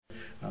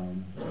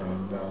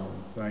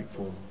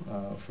Thankful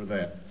for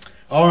that.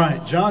 All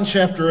right, John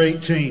chapter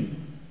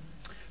 18.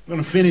 I'm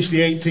going to finish the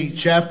 18th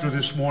chapter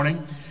this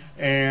morning.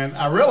 And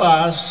I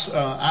realize,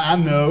 I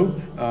know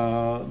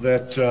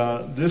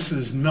that this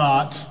is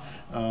not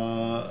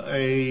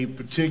a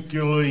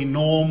particularly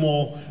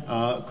normal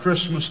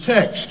Christmas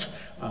text.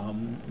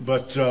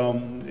 But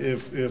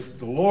if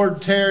the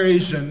Lord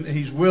tarries and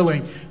He's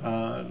willing,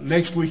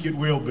 next week it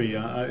will be.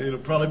 It'll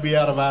probably be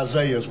out of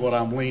Isaiah is what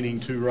I'm leaning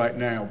to right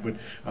now. But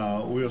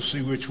we'll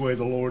see which way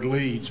the Lord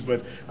leads.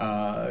 But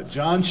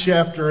John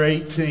chapter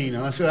 18.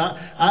 And I said,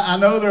 I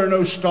know there are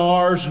no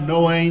stars and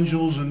no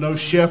angels and no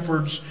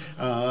shepherds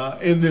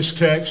in this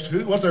text.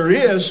 What there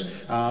is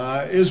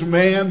a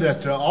man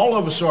that all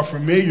of us are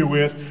familiar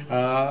with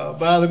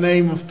by the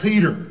name of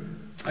Peter.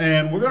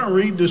 And we're going to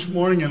read this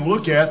morning and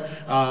look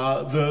at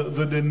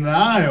the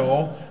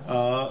denial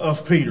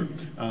of Peter.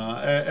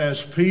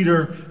 As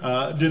Peter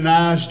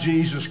denies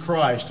Jesus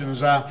Christ. And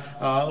as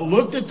I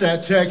looked at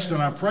that text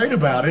and I prayed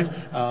about it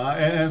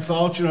and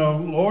thought,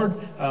 Lord,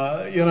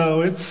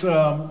 it's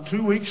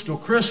 2 weeks till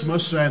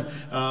Christmas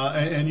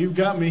and you've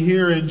got me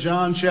here in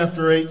John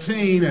chapter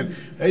 18 and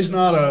there's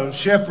not a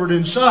shepherd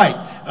in sight.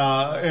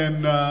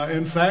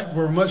 In fact,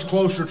 we're much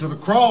closer to the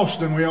cross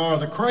than we are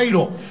the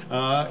cradle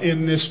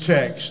in this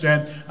text.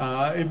 And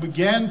it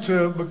began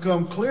to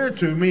become clear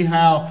to me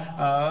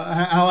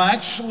how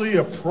actually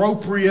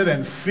appropriate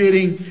and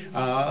fitting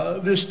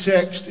this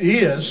text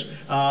is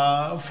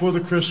for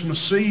the Christmas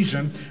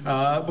season,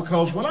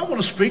 because what I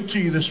want to speak to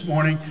you this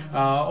morning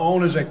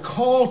on is a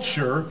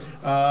culture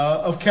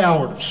of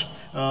cowardice.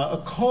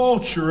 A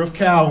culture of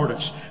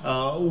cowardice.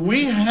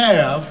 We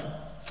have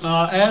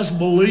as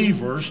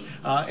believers,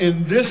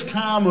 in this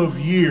time of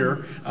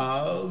year,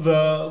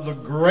 the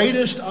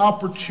greatest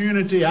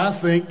opportunity, I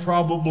think,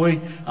 probably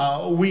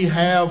we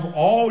have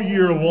all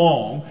year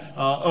long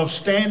of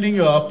standing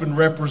up and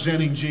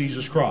representing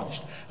Jesus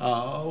Christ.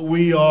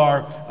 We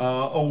are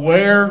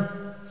aware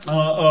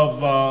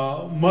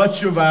of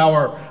much of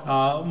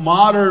our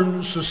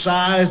modern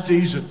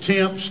society's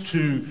attempts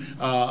to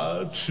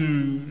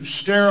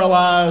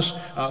sterilize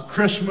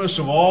Christmas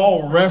of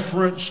all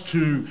reference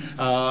to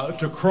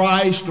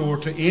Christ or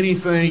to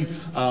anything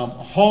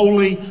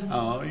holy.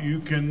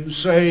 You can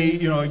say,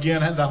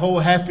 again, the whole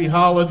happy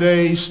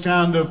holidays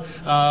kind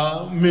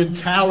of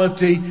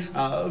mentality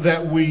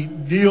that we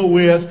deal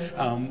with,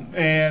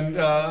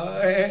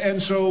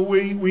 and so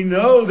we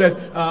know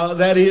that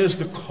that is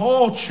the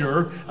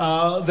culture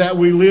that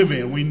we live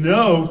in. We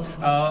know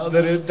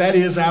that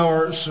is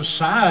our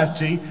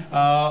society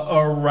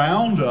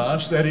around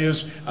us that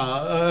is,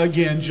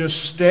 again,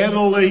 just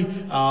steadily,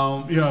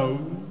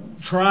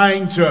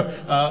 trying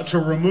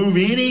to remove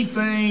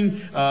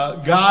anything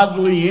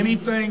godly,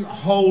 anything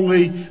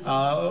holy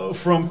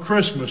from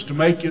Christmas, to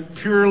make it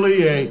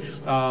purely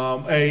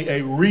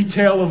a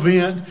retail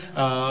event,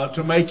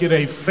 to make it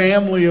a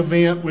family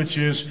event, which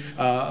is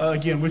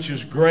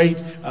great.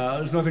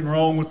 There's nothing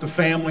wrong with the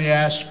family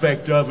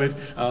aspect of it,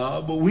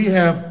 but we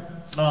have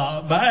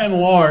by and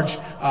large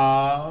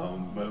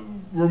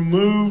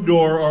removed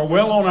or are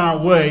well on our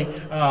way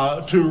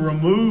to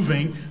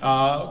removing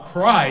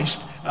Christ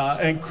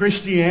and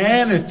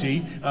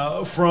Christianity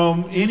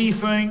from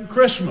anything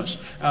Christmas.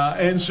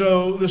 And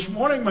so this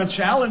morning my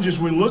challenge as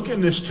we look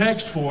in this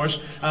text for us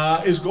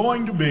is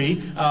going to be,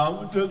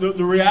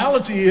 the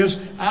reality is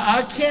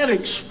I can't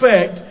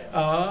expect,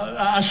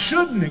 I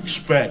shouldn't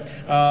expect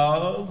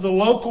the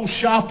local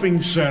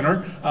shopping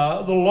center,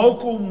 the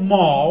local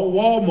mall,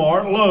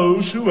 Walmart,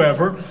 Lowe's,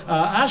 whoever,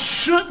 I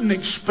shouldn't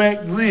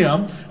expect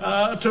them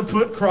to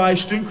put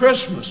Christ in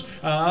Christmas.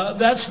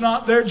 That's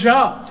not their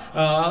job.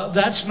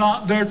 That's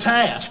not their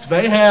task.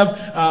 They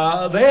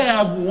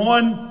have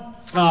one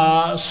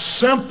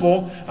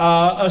simple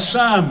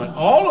assignment.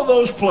 All of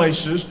those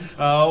places,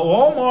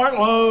 Walmart,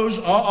 Lowe's,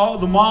 all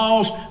the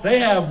malls, they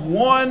have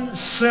one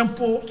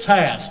simple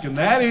task, and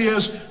that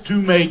is to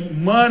make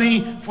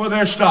money for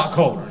their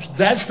stockholders.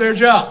 That's their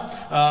job.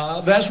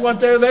 That's what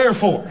they're there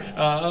for.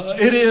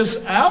 It is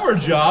our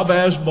job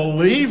as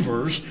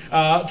believers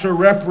to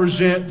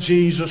represent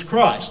Jesus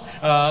Christ.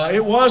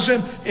 It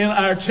wasn't in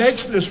our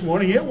text this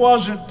morning, it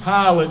wasn't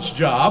Pilate's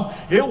job.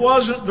 It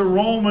wasn't the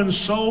Roman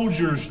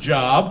soldier's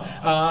job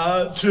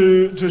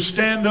to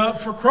stand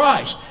up for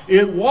Christ.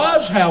 It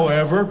was,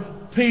 however,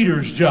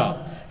 Peter's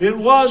job. It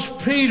was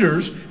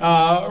Peter's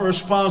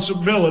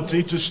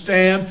responsibility to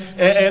stand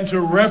and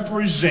to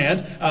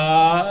represent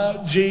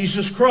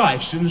Jesus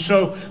Christ. And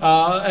so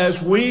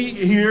as we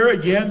here,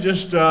 again,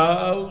 just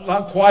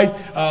not quite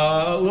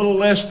a little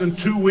less than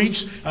 2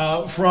 weeks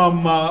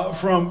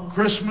from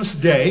Christmas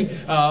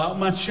Day,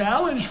 my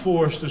challenge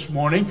for us this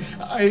morning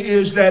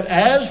is that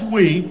as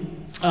we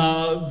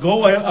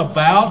go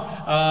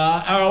about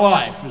our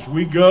life, as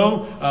we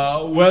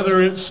go,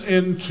 whether it's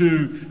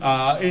into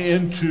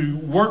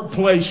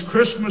workplace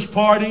Christmas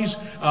parties,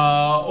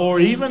 or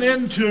even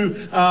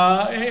into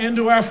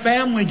our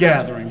family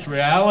gatherings.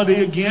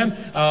 Reality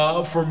again,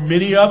 for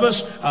many of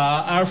us,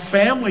 our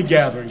family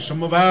gatherings.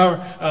 Some of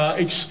our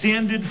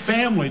extended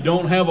family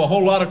don't have a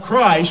whole lot of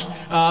Christ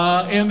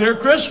in their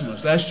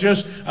Christmas. That's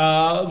just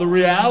the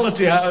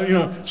reality.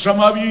 Some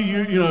of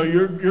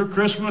your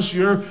Christmas,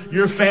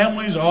 your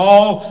families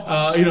all,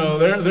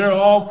 they're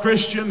all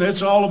Christian.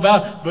 That's all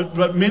about.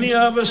 But many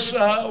of us,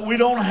 we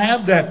don't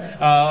have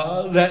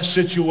that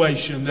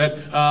situation.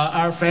 That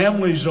our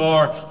families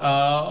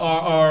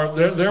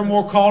they're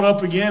more caught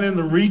up again in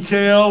the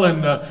retail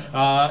and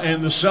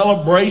the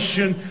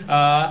celebration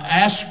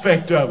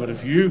aspect of it.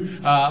 If you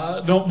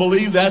don't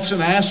believe that's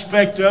an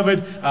aspect of it,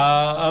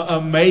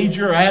 a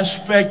major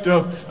aspect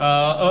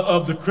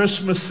of the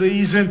Christmas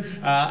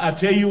season, I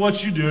tell you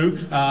what you do,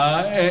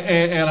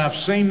 and I've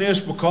seen this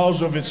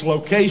because of its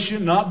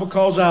location, not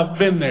because I've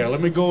been there.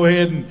 Let me go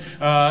ahead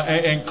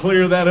and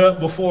clear that up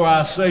before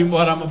I say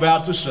what I'm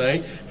about to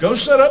say. Go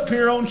sit up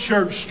here on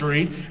Church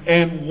Street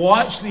and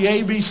watch the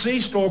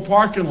ABC store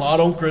parking lot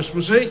on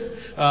Christmas Eve.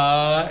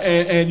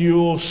 And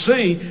you'll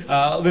see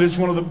that it's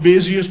one of the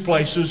busiest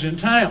places in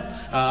town.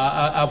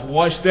 I've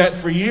watched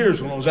that for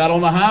years when I was out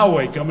on the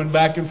highway coming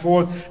back and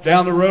forth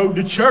down the road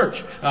to church.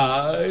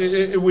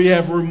 We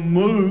have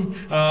removed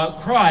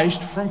Christ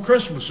from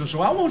Christmas. And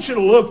so I want you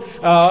to look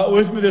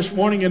with me this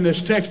morning in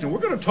this text, and we're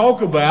going to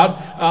talk about,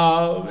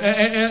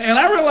 and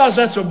I realize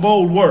that's a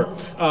bold word,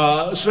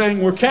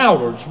 saying we're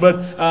cowards, but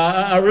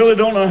I really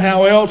don't know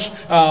how else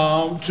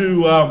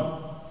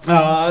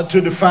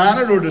to define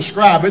it or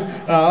describe it,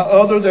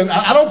 other than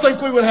I don't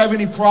think we would have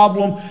any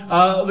problem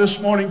this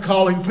morning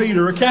calling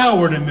Peter a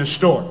coward in this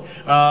story.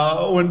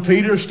 When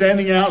Peter,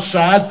 standing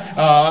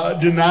outside,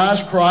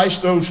 denies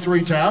Christ those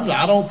 3 times,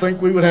 I don't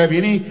think we would have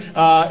any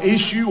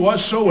issue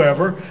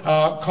whatsoever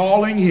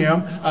calling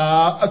him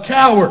a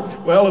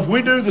coward. Well, if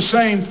we do the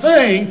same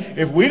thing,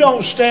 if we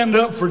don't stand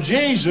up for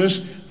Jesus,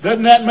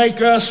 doesn't that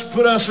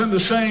put us in the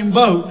same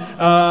boat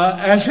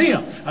as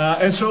him?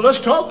 And so let's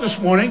talk this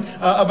morning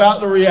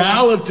about the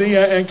reality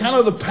and kind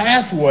of the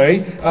pathway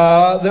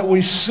that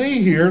we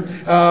see here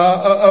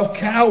of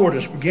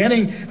cowardice.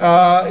 Beginning,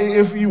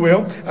 if you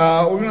will,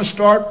 we're going to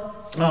start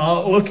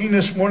looking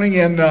this morning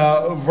in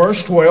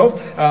verse 12,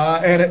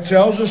 and it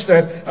tells us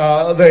that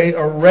they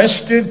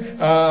arrested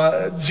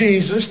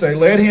Jesus. They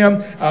led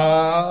him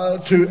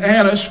to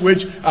Annas,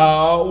 which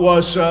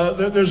was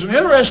there's an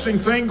interesting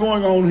thing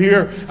going on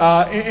here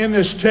in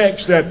this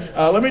text that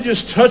let me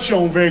just touch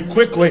on very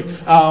quickly,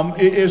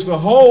 is the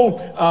whole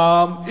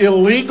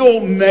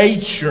illegal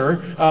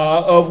nature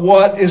of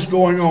what is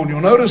going on.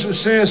 You'll notice it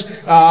says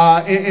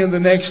in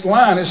the next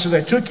line, it says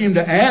they took him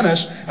to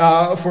Annas,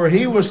 for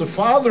he was the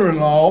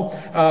father-in-law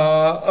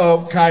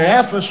of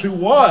Caiaphas, who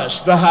was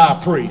the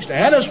high priest.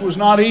 Annas was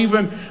not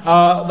even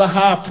the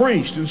high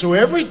priest. And so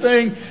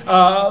everything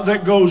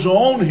that goes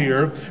on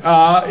here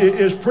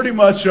is pretty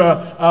much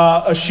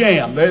a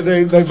sham.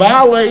 They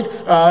violate,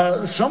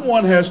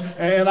 someone has,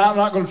 and I'm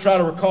not going to try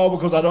to recall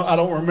because I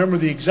don't remember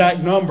the exact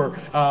number,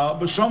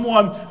 but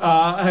someone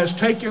has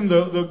taken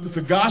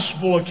the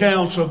gospel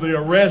accounts of the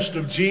arrest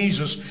of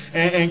Jesus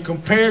and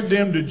compared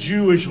them to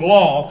Jewish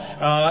law,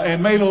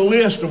 and made a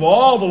list of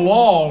all the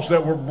laws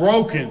that were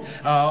broken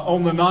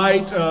on the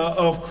night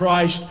of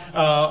Christ's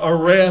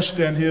arrest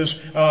and his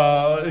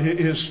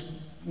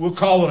we'll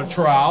call it a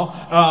trial,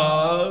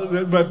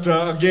 but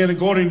again,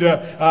 according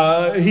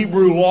to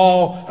Hebrew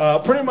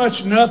law, pretty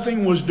much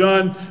nothing was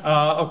done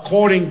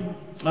according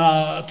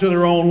to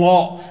their own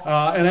law.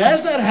 And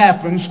as that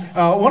happens,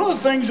 one of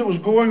the things that was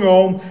going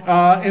on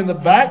in the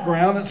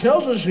background, it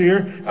tells us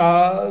here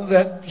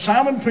that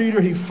Simon Peter,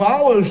 he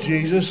follows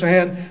Jesus,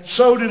 and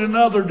so did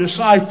another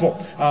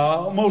disciple.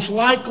 Most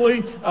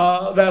likely,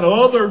 that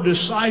other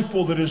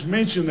disciple that is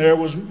mentioned there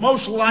was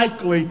most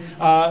likely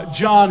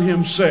John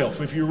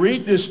himself. If you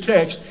read this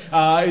text,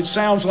 it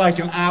sounds like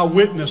an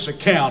eyewitness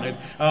account. It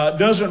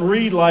doesn't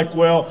read like,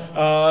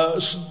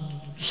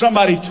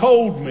 somebody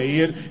told me.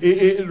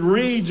 It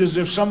reads as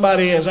if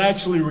somebody is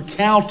actually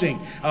recounting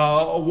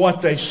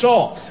what they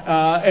saw.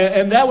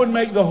 And that would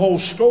make the whole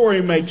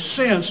story make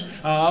sense,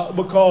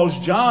 because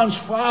John's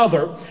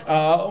father,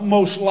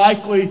 most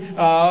likely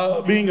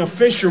being a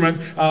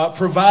fisherman,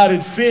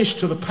 provided fish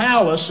to the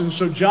palace. And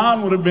so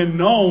John would have been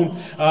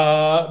known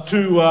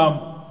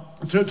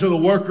to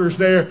the workers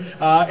there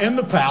in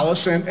the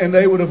palace, and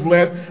they would have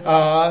let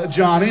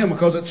John in,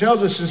 because it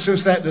tells us that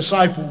since that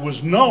disciple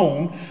was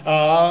known,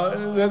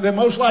 that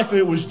most likely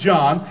it was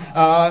John,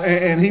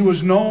 and he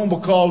was known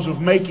because of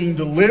making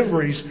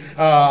deliveries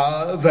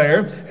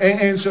there.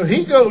 And so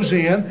he goes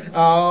in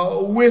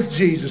with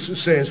Jesus, it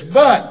says.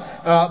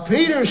 But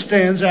Peter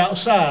stands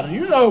outside. And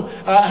you know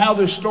how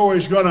this story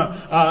is going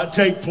to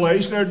take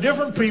place. There are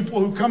different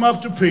people who come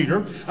up to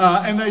Peter,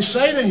 and they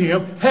say to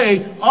him,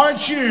 "Hey,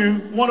 aren't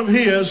you one of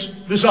his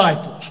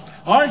disciples?"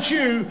 Aren't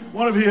you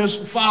one of his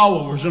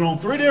followers? And on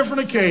 3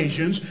 different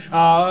occasions,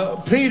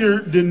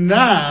 Peter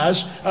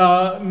denies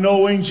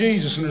knowing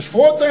Jesus. And there's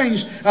 4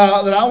 things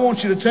that I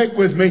want you to take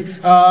with me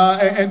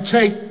and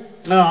take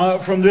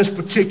from this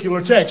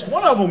particular text.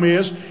 One of them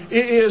is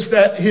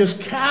that his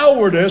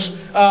cowardice,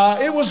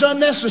 it was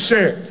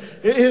unnecessary.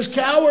 His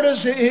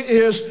cowardice,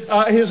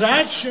 his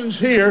actions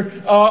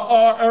here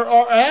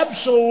are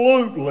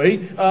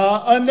absolutely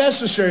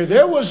unnecessary.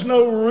 There was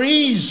no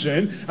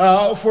reason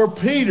for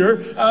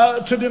Peter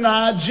to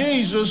deny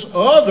Jesus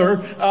other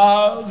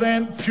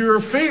than pure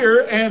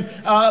fear, and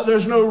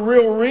there's no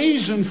real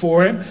reason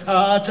for him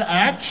to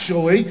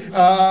actually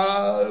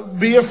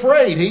be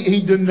afraid.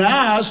 He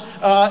denies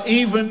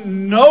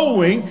even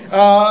knowing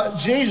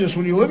Jesus.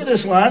 When you look at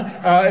this line,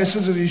 it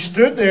says that he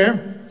stood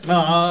there.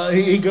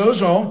 He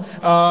goes on,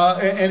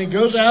 and he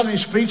goes out and he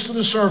speaks to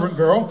the servant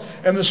girl.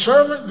 And the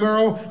servant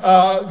girl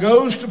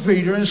goes to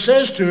Peter and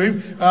says to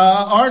him,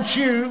 aren't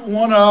you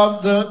one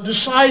of the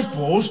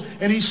disciples?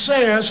 And he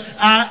says,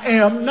 I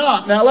am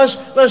not. Now let's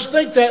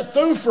think that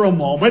through for a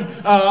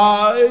moment.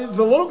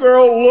 The little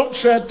girl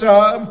looks at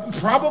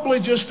probably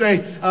just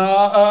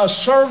a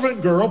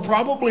servant girl,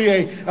 probably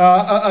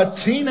a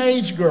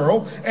teenage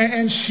girl,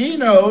 and she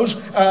knows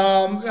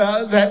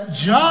that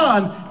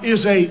John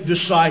is a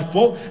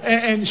disciple.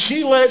 And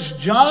she lets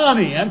John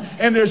in,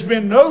 and there's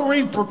been no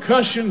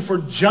repercussion for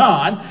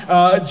John.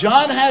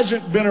 John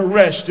hasn't been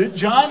arrested.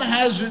 John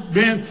hasn't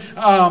been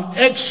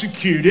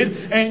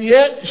executed. And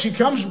yet she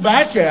comes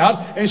back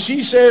out and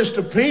she says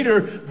to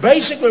Peter,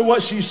 basically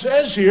what she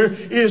says here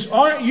is,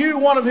 aren't you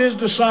one of his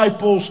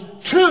disciples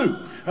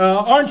too?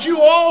 Aren't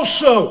you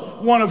also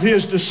one of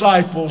his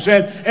disciples?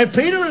 And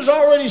Peter has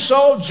already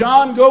saw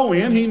John go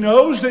in. He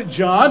knows that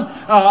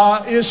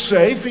John is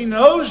safe. He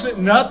knows that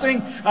nothing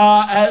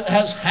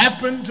has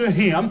happened to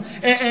him.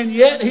 And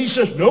yet he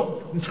says, nope.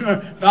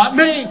 Not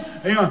me.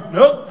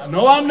 Nope.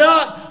 No, I'm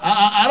not.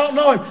 I don't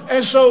know him.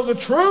 And so the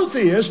truth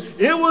is,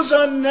 it was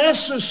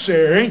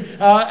unnecessary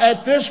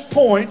at this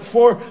point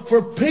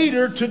for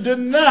Peter to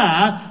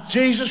deny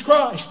Jesus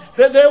Christ.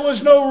 That there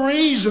was no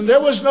reason.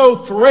 There was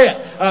no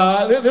threat.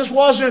 This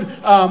wasn't,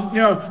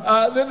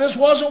 this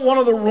wasn't one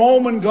of the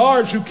Roman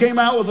guards who came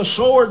out with a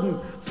sword and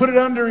put it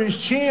under his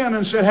chin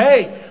and said,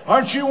 hey,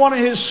 aren't you one of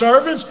his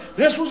servants?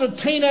 This was a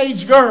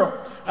teenage girl.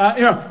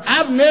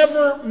 I've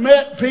never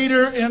met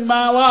Peter in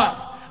my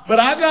life. But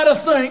I got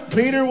to think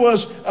Peter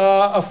was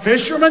a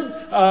fisherman.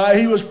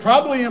 He was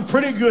probably in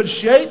pretty good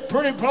shape,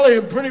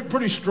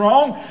 pretty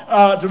strong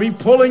to be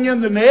pulling in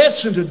the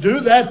nets and to do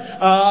that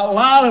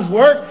line of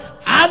work.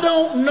 I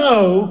don't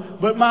know,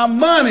 but my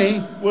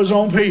money was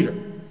on Peter.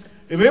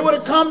 If it would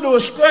have come to a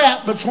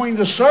scrap between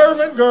the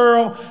servant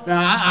girl,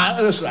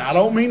 now listen, I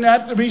don't mean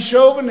that to be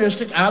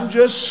chauvinistic. I'm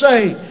just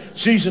saying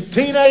she's a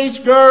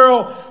teenage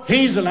girl.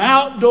 He's an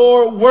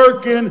outdoor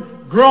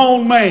working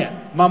grown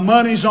man. My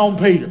money's on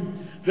Peter.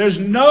 There's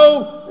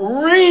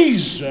no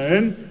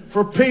reason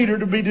for Peter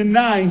to be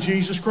denying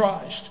Jesus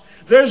Christ.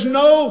 There's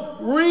no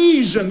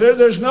reason.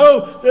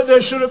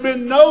 There should have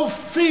been no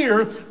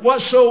fear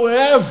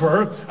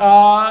whatsoever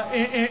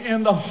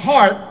in the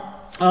heart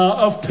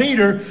of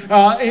Peter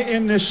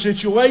in this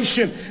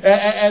situation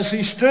as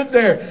he stood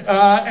there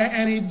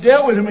and he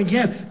dealt with him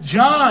again.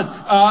 John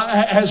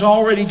has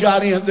already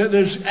got in.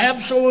 There's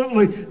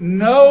absolutely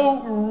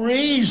no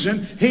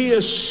reason.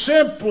 This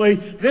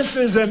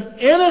is an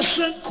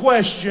innocent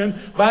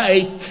question by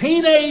a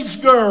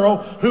teenage girl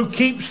who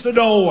keeps the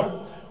door.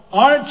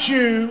 Aren't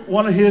you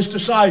one of his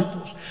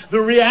disciples? The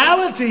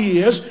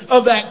reality is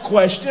of that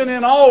question,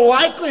 in all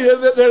likelihood,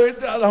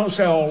 I don't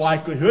say all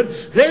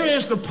likelihood, there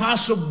is the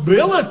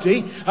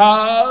possibility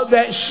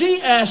that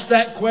she asked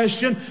that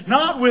question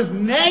not with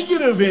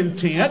negative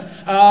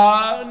intent,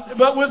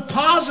 but with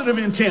positive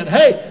intent.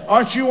 Hey,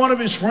 aren't you one of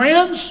his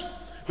friends?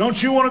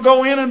 Don't you want to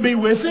go in and be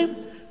with him?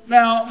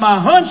 Now, my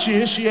hunch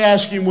is she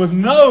asked him with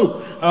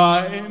no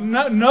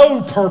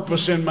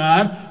purpose in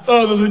mind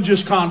other than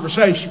just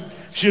conversation.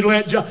 She'd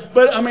let John.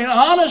 But,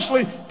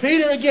 honestly,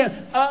 Peter,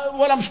 again,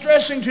 what I'm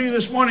stressing to you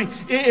this morning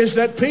is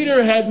that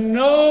Peter had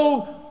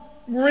no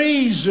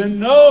reason,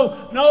 no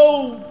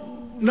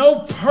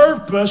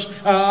purpose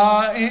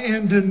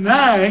in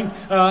denying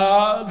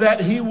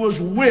that he was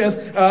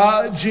with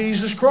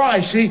Jesus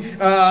Christ. He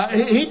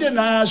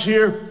denies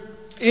here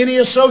any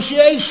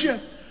association.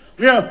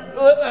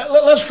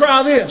 Let's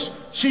try this.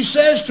 She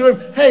says to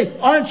him, hey,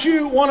 aren't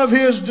you one of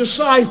his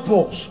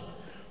disciples?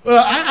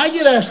 I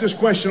get asked this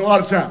question a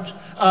lot of times.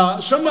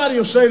 Somebody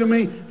will say to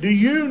me, do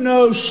you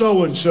know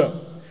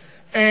so-and-so?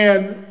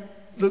 And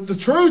the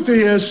truth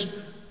is,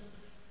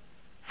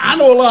 I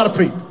know a lot of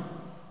people,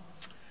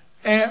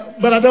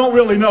 but I don't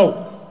really know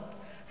them.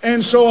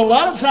 And so a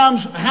lot of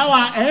times how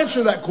I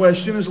answer that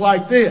question is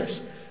like this.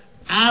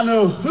 I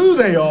know who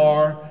they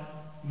are,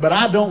 but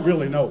I don't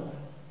really know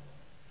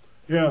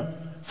them.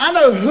 I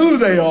know who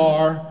they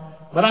are,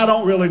 but I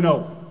don't really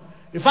know them.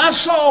 If I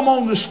saw them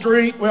on the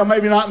street, well,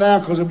 maybe not now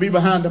because it'll be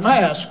behind a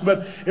mask,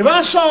 but if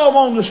I saw them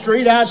on the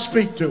street, I'd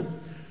speak to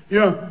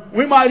them.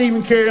 We might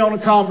even carry on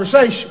a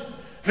conversation.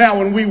 Now,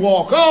 when we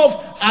walk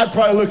off, I'd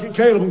probably look at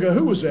Caleb and go,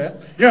 "Who was that?"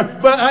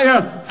 But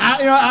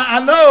I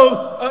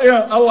know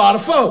a lot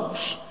of folks.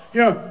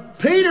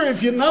 Peter,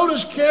 if you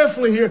notice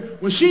carefully here,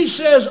 when she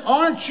says,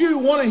 "Aren't you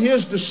one of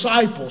his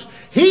disciples?"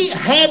 he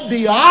had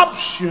the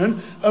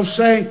option of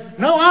saying,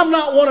 "No, I'm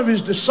not one of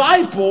his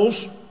disciples,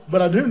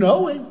 but I do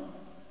know him.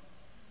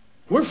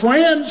 We're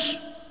friends.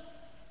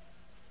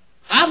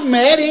 I've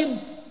met him."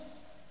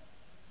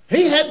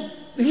 He had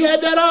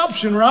that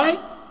option, right?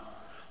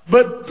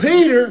 But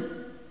Peter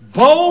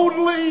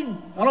boldly,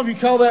 I don't know if you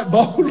call that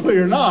boldly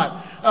or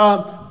not,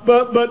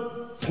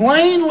 but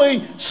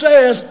plainly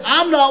says,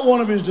 "I'm not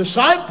one of his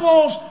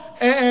disciples,"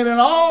 and in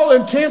all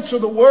intents of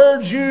the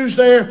words used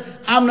there,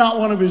 "I'm not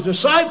one of his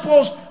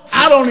disciples.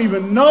 I don't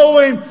even know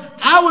him.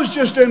 I was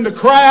just in the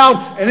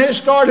crowd and it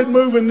started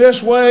moving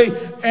this way,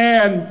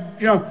 and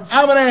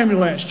I'm an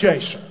ambulance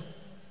chaser.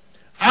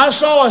 I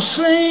saw a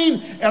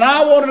scene and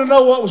I wanted to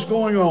know what was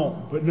going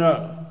on. But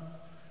no,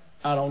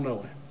 I don't know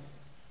him."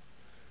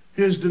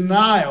 His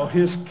denial,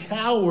 his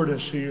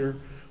cowardice here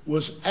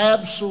was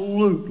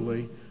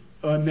absolutely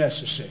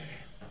unnecessary.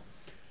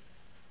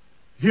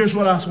 Here's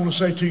what I want to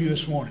say to you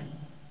this morning.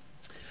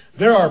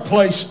 There are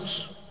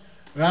places,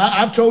 and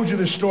I've told you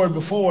this story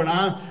before, and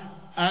I'm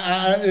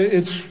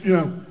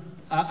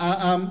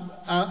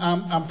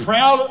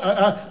proud.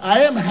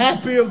 I am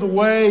happy of the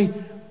way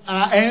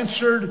I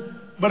answered,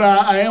 but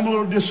I am a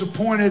little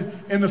disappointed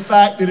in the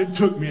fact that it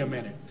took me a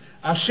minute.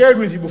 I shared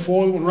with you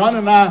before that when Ron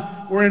and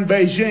I were in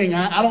Beijing,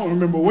 I don't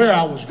remember where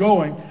I was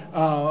going,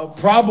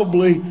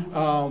 probably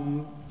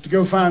to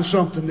go find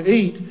something to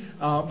eat.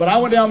 But I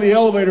went down the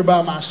elevator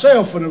by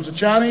myself, and there was a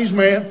Chinese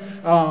man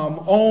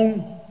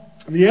on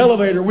the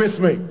elevator with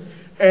me.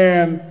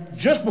 And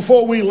just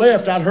before we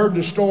left, I'd heard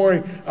the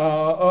story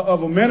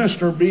of a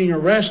minister being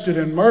arrested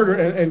and murdered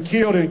and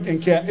killed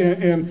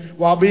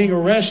while being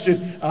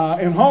arrested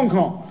in Hong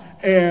Kong.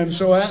 And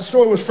so that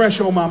story was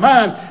fresh on my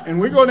mind. And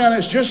we go down,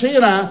 it's just he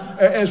and I,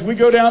 as we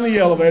go down the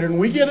elevator.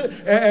 And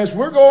as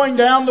we're going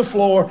down the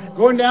floor,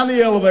 going down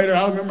the elevator,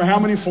 I don't remember how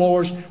many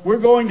floors, we're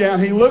going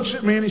down. He looks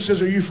at me and he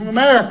says, "Are you from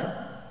America?"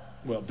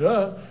 Well,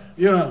 duh.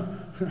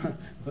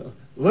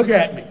 Look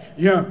at me.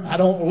 I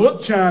don't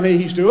look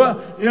Chinese, do I?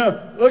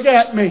 Look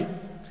at me.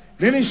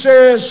 Then he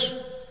says,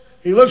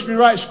 he looks me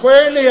right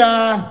square in the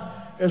eye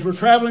as we're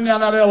traveling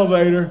down that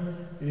elevator.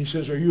 And he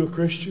says, "Are you a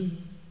Christian?"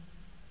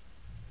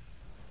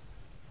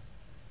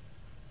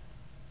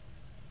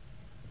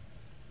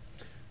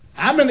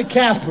 I'm in the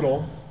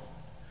capital,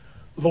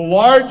 the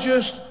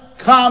largest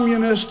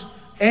communist,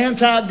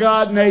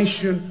 anti-God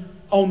nation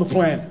on the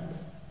planet,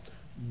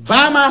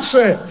 by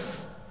myself.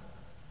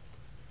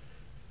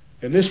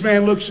 And this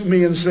man looks at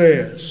me and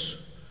says,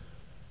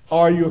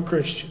 "Are you a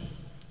Christian?"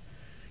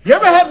 You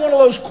ever had one of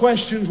those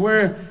questions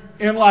where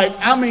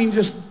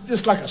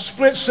just like a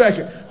split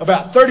second,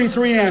 about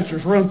 33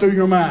 answers run through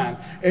your mind,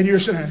 and you're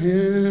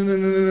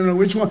saying, "No,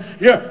 which one?"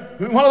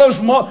 One of those,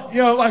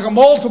 like a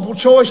multiple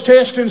choice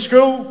test in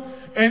school,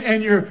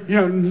 and you're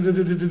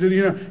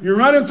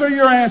running through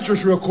your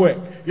answers real quick.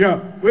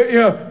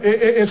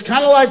 It's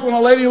kind of like when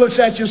a lady looks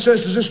at you and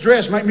says, "Does this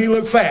dress make me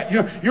look fat?"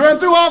 You run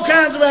through all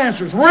kinds of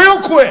answers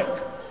real quick.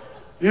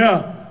 You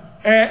have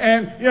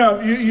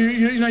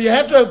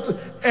to,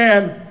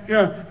 and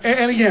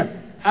again,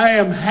 I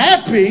am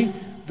happy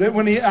that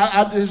when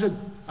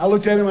I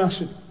looked at him and I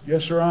said,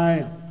 "Yes, sir, I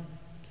am."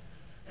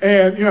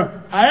 And,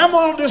 I am a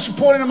little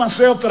disappointed in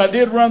myself that I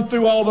did run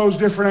through all those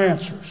different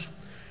answers.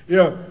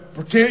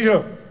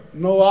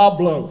 No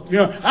hablo.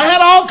 I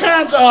had all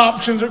kinds of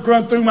options that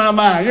run through my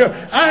mind.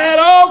 I had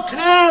all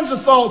kinds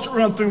of thoughts that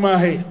run through my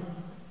head.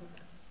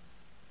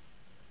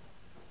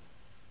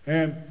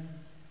 And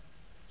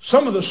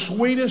some of the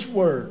sweetest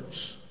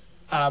words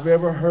I've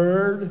ever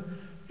heard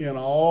in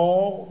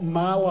all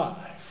my life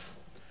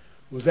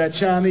was that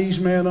Chinese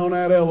man on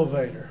that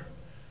elevator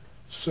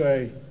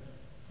say,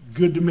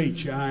 "Good to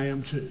meet you, I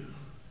am too."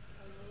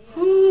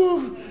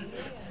 Whew.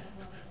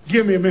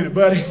 Give me a minute,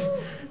 buddy.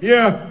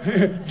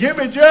 Give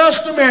me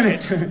just a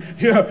minute.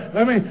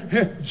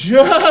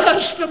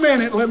 Just a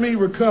minute. Let me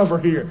recover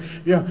here.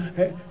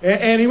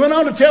 And he went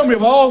on to tell me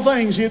of all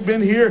things he had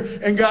been here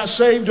and got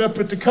saved up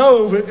at the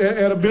Cove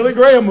at a Billy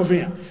Graham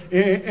event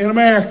in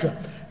America.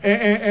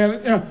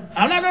 And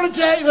I'm not going to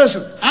tell you.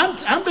 Listen,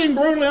 I'm being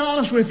brutally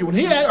honest with you. When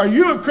he asked, "Are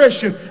you a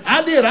Christian?"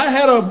 I did. I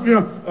had a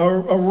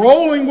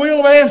rolling wheel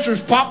of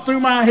answers pop through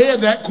my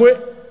head that quick.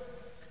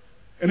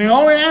 And the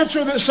only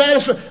answer that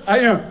satisfies,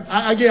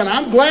 again,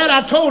 I'm glad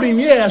I told him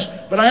yes,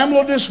 but I am a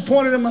little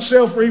disappointed in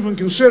myself for even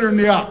considering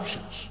the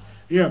options.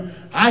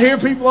 I hear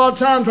people all the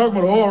time talking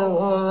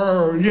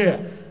about,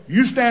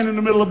 you stand in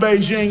the middle of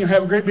Beijing and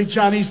have a great big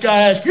Chinese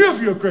guy ask you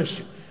if you're a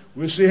Christian.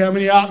 We'll see how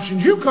many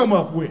options you come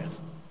up with.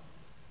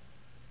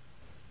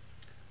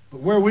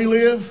 But where we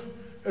live,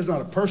 there's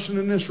not a person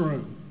in this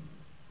room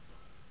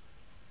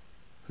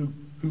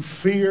who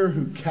fear,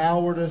 who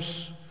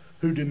cowardice,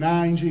 who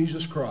denying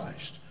Jesus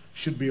Christ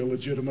should be a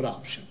legitimate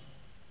option.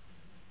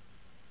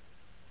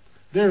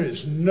 There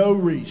is no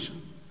reason.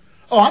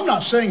 Oh, I'm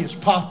not saying it's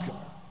popular.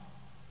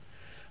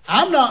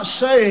 I'm not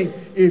saying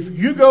if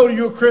you go to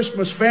your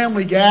Christmas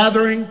family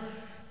gathering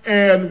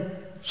and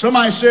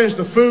somebody says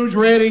the food's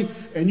ready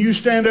and you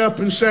stand up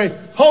and say,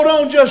 hold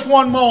on just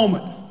one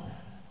moment.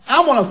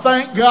 I want to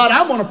thank God.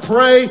 I want to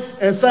pray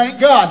and thank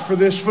God for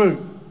this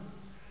food.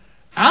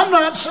 I'm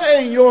not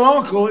saying your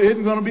uncle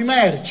isn't going to be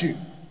mad at you.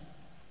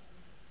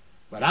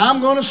 But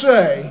I'm going to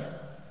say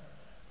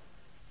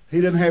he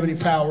doesn't have any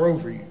power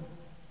over you.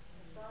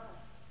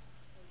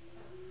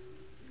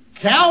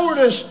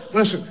 Cowardice,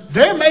 listen,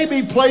 there may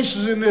be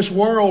places in this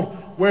world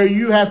where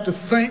you have to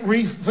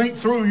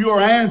rethink through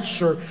your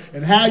answer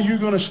and how you're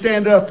going to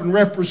stand up and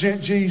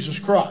represent Jesus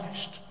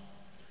Christ.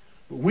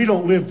 But we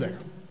don't live there.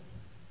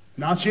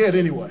 Not yet,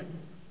 anyway.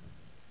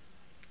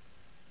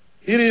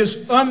 It is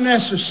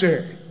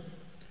unnecessary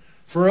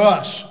for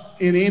us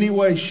in any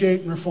way,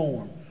 shape, or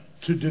form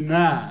to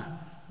deny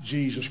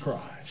Jesus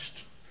Christ.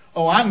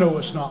 Oh, I know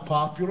it's not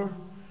popular.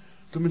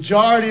 The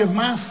majority of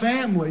my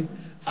family,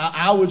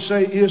 I would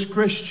say, is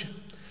Christian.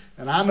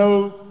 And I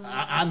know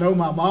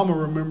my mama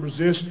remembers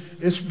this.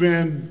 It's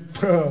been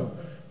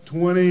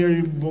 20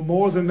 or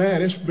more than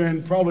that. It's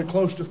been probably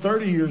close to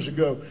 30 years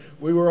ago.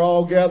 We were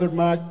all gathered.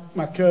 My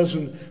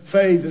cousin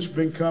Faye that's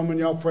been coming.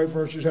 Y'all pray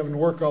for her. She's having to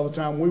work all the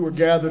time. We were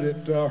gathered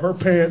at her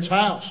parents'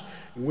 house.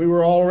 And we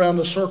were all around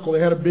the circle. They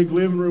had a big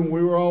living room.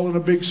 We were all in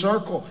a big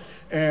circle.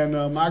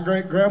 And my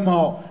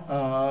great-grandma,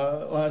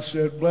 like I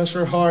said, bless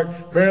her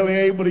heart, barely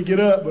able to get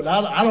up. But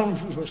I don't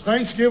know if it was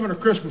Thanksgiving or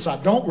Christmas. I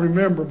don't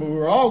remember. But we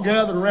were all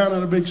gathered around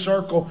in a big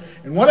circle.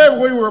 And whatever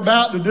we were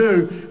about to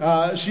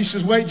do, she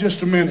says, wait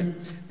just a minute.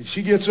 And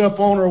she gets up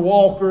on her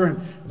walker,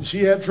 and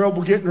she had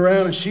trouble getting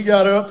around. And she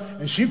got up,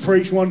 and she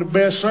preached one of the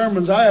best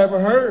sermons I ever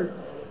heard.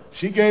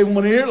 She gave them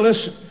an ear.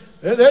 Listen.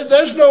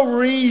 There's no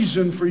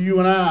reason for you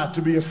and I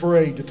to be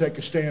afraid to take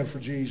a stand for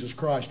Jesus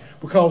Christ,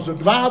 because the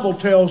Bible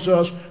tells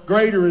us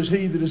greater is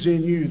He that is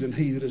in you than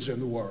he that is in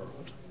the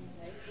world.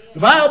 The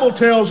Bible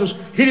tells us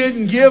He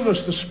didn't give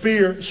us the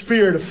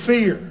spirit of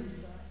fear.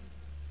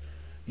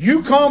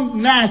 You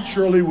come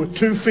naturally with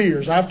two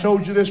fears. I've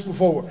told you this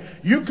before.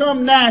 You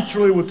come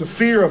naturally with the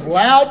fear of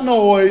loud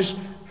noise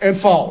and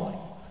falling.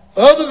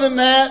 Other than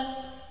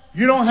that,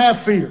 you don't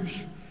have fears.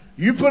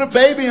 You put a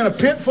baby in a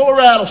pit full of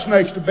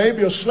rattlesnakes, the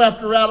baby will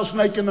slap the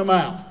rattlesnake in the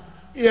mouth.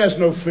 He has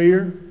no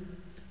fear.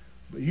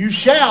 But you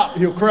shout,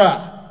 he'll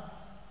cry.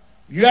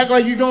 You act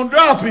like you're going to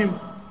drop him,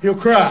 he'll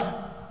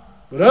cry.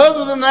 But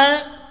other than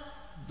that,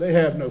 they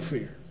have no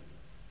fear.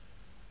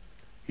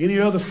 Any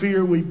other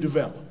fear we've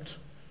developed,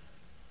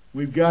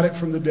 we've got it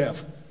from the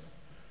devil.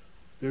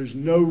 There's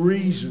no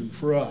reason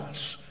for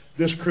us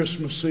this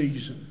Christmas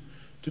season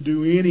to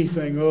do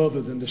anything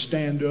other than to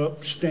stand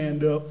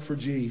up for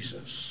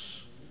Jesus.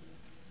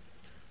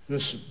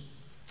 Listen,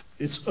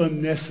 it's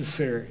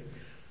unnecessary.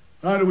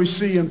 Not do we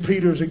see in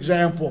Peter's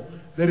example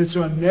that it's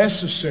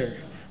unnecessary.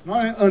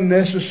 Not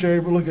unnecessary,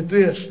 but look at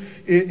this.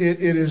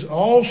 It is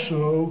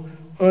also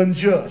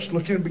unjust.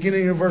 Look at the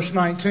beginning of verse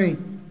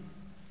 19.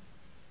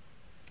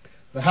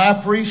 The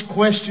high priest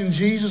questioned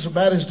Jesus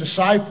about his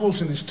disciples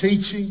and his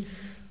teaching.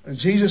 And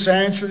Jesus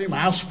answered him,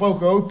 I've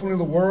spoken openly to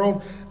the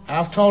world.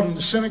 I've taught in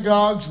the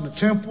synagogues and the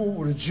temple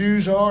where the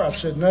Jews are. I've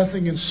said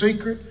nothing in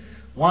secret.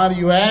 Why do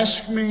you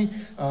ask me?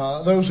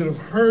 Those that have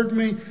heard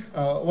me,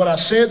 what I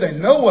said, they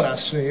know what I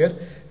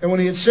said. And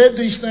when he had said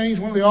these things,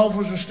 one of the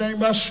officers standing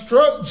by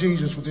struck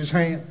Jesus with his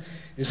hand.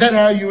 Is that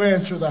how you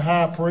answer the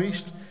high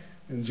priest?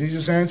 And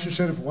Jesus answered,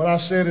 said, if what I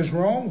said is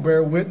wrong,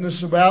 bear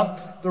witness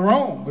about the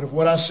wrong. But if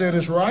what I said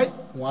is right,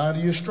 why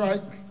do you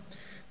strike me?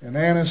 And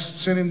Annas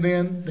sent him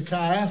then to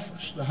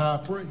Caiaphas, the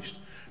high priest.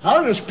 Not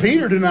only does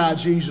Peter deny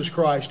Jesus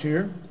Christ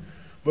here,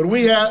 but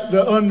we have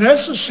the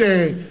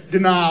unnecessary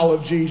denial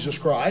of Jesus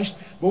Christ.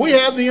 But we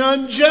have the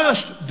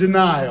unjust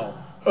denial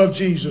of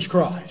Jesus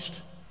Christ.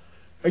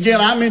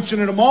 Again, I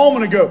mentioned it a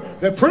moment ago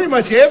that pretty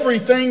much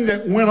everything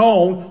that went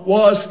on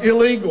was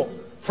illegal.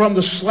 From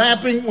the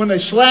slapping, when they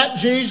slapped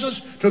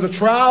Jesus, to the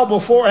trial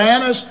before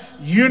Annas,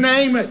 you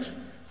name it.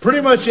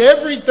 Pretty much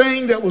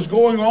everything that was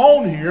going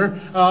on here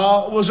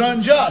was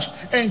unjust.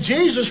 And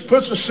Jesus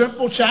puts a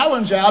simple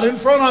challenge out in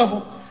front of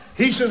them.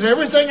 He says,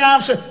 everything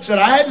I've said,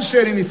 I hadn't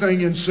said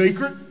anything in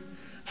secret.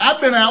 I've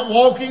been out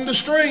walking the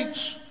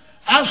streets.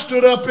 I've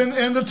stood up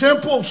in the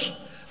temples.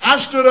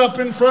 I've stood up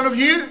in front of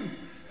you.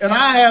 And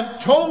I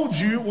have told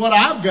you what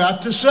I've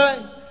got to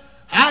say.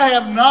 I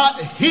have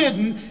not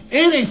hidden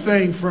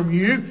anything from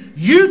you.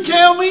 You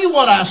tell me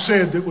what I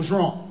said that was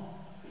wrong.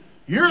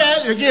 They're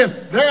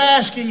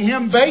asking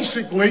him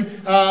basically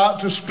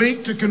to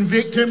speak to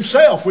convict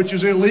himself, which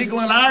is illegal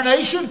in our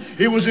nation.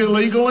 It was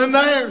illegal in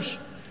theirs.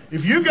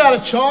 If you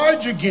got a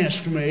charge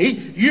against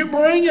me, you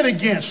bring it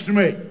against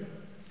me.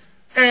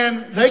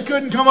 And they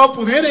couldn't come up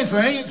with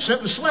anything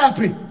except to slap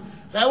him.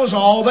 That was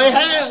all they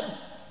had.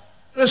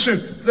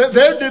 Listen,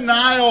 their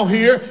denial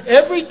here,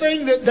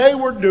 everything that they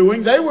were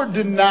doing, they were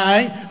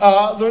denying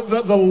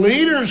the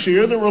leaders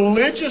here, the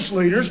religious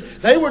leaders.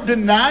 They were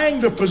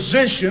denying the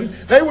position.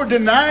 They were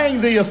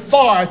denying the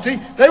authority.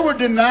 They were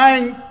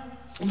denying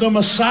the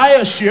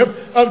messiahship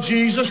of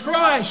Jesus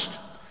Christ.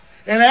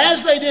 And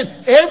as they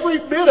did, every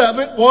bit of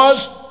it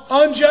was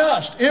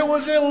unjust. It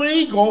was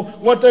illegal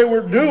what they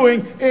were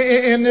doing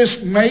in this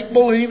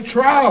make-believe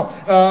trial.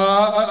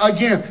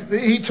 Again,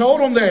 he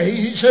told them there,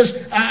 he says,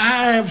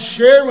 I have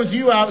shared with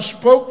you, I've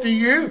spoke to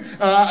you,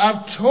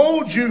 I've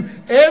told you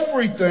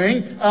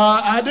everything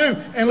I do.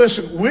 And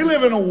listen, we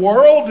live in a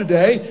world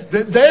today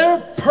that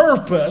their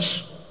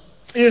purpose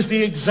is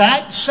the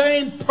exact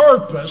same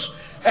purpose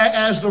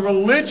as the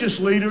religious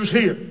leaders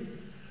here.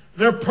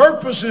 Their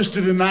purpose is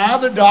to deny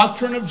the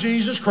doctrine of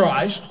Jesus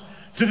Christ,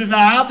 to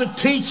deny the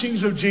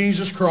teachings of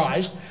Jesus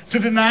Christ, to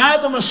deny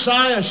the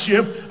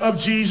messiahship of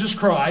Jesus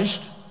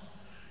Christ.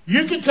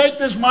 You can take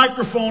this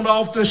microphone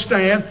off this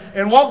stand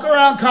and walk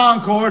around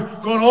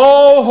Concord going,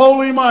 oh,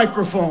 holy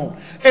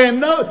microphone.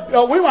 And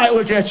we might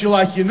look at you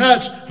like you're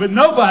nuts, but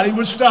nobody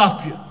would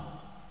stop you.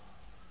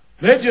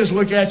 They'd just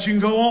look at you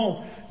and go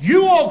on.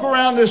 You walk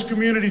around this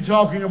community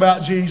talking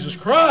about Jesus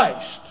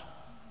Christ.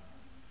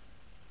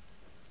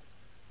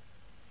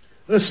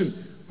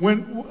 Listen,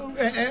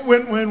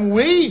 when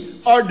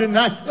we are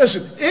denying,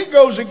 listen, it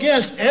goes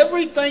against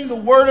everything the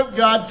Word of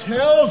God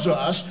tells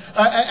us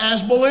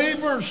as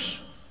believers.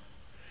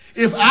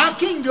 If I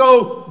can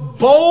go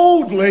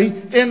boldly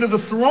into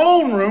the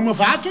throne room, if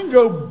I can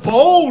go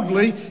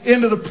boldly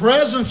into the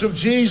presence of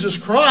Jesus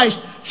Christ,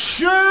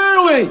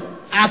 surely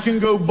I can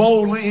go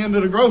boldly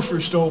into the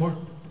grocery store.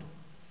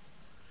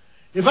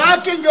 If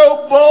I can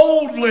go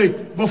boldly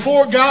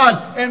before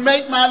God and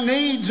make my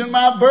needs and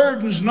my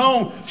burdens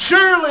known,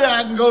 surely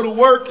I can go to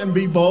work and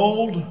be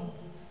bold.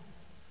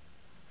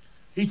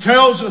 He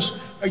tells us,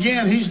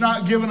 again, He's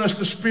not given us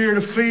the spirit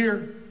of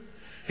fear.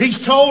 He's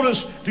told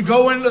us to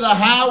go into the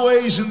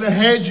highways and the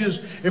hedges.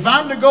 If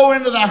I'm to go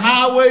into the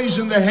highways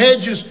and the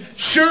hedges,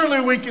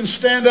 surely we can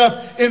stand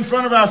up in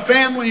front of our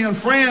family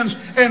and friends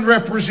and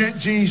represent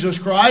Jesus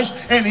Christ.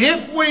 And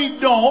if we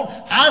don't,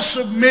 I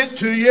submit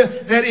to you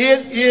that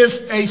it is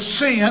a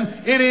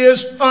sin. It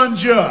is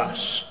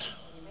unjust.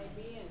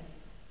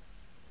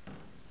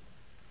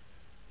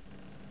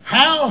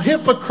 How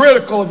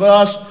hypocritical of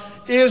us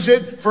is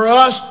it for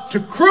us to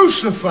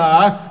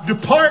crucify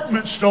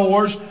department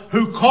stores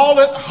who call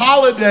it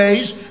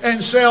holidays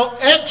and sell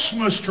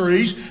Xmas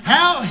trees?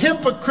 How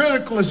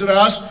hypocritical is it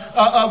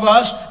of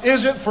us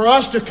is it for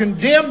us to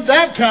condemn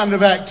that kind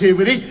of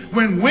activity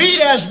when we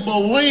as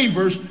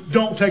believers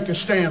don't take a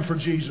stand for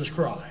Jesus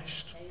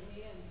Christ?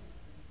 Amen.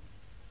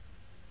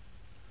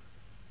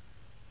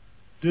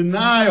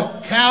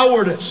 Denial,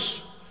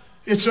 cowardice.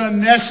 It's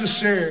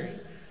unnecessary.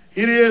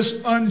 It is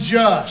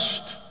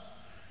unjust.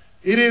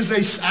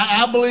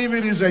 I believe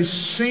it is a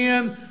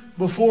sin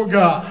before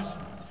God.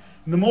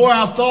 And the more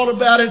I've thought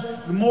about it,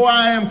 the more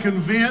I am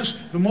convinced,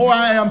 the more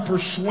I am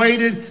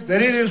persuaded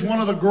that it is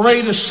one of the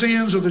greatest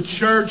sins of the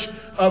church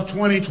of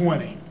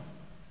 2020.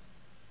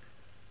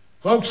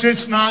 Folks,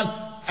 it's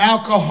not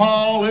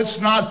alcohol, it's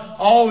not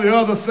all the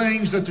other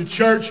things that the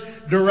church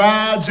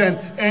derides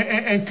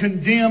and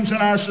condemns in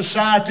our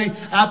society.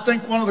 I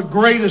think one of the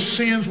greatest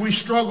sins we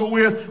struggle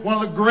with, one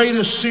of the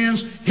greatest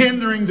sins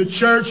hindering the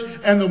church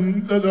and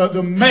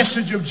the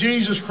message of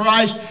Jesus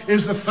Christ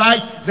is the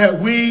fact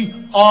that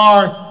we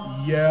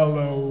are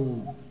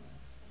yellow.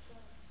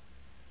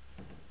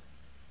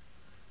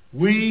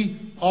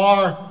 We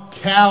are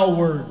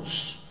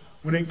cowards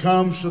when it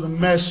comes to the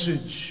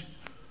message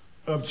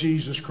of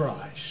Jesus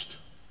Christ.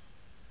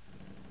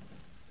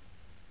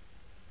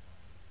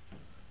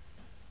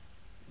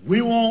 We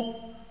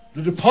want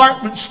the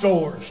department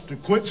stores to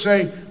quit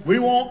saying, we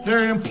want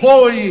their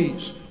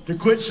employees to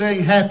quit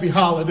saying happy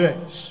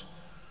holidays.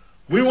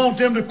 We want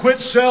them to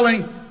quit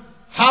selling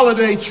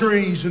holiday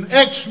trees and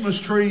Xmas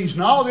trees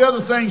and all the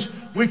other things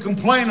we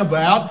complain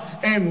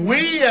about. And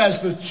we as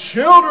the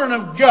children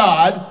of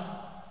God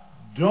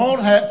don't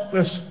have...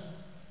 Listen,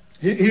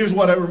 here's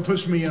what it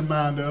puts me in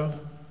mind of.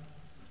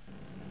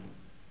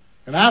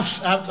 And I've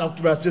talked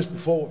about this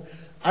before.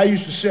 I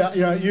used to say,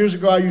 years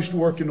ago I used to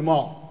work in the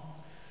mall.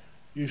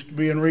 Used to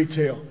be in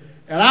retail.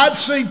 And I'd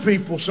see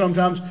people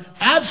sometimes.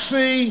 I'd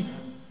see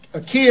a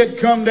kid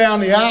come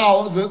down the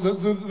aisle,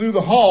 through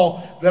the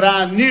hall that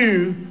I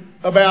knew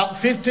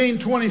about 15,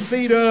 20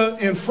 feet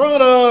in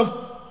front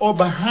of or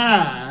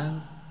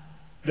behind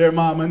their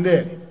mom and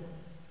daddy.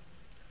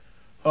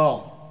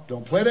 Oh,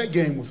 don't play that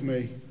game with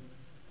me.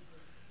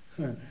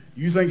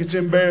 You think it's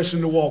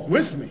embarrassing to walk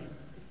with me?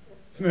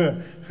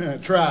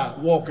 Try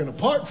walking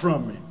apart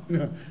from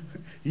me.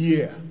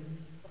 Yeah.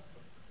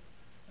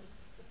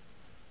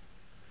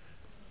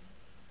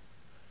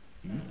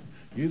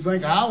 You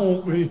think I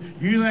won't be?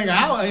 You think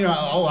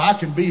I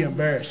can be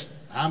embarrassed?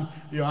 I'm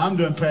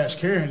done past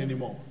caring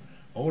anymore.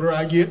 The older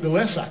I get, the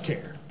less I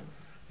care.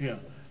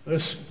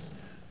 Listen,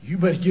 you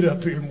better get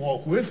up here and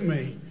walk with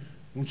me.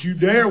 Don't you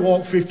dare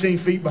walk 15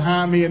 feet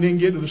behind me and then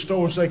get to the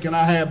store and say, "Can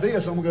I have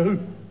this?" I'm gonna go, "Who?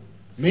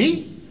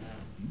 Me?"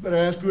 You better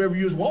ask whoever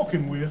you was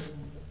walking with.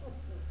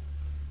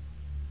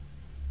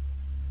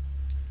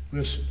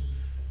 Listen,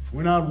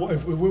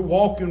 if we're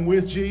walking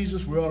with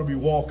Jesus, we ought to be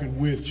walking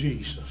with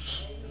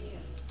Jesus.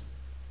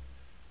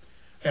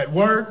 At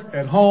work,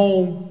 at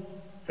home,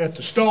 at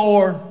the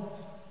store,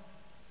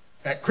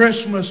 at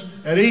Christmas,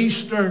 at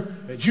Easter,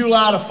 at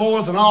July the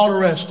 4th, and all the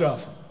rest of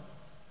them.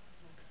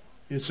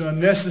 It's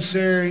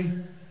unnecessary.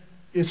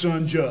 It's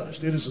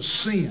unjust. It is a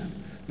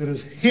sin that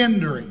is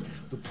hindering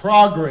the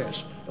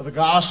progress of the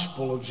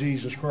gospel of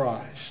Jesus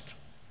Christ.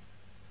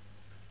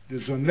 It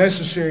is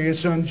unnecessary.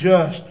 It's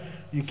unjust.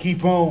 You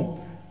keep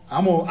on.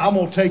 I'm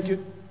going to take it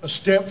a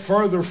step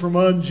further from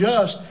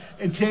unjust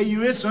and tell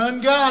you it's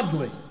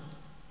ungodly.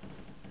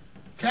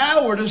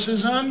 Cowardice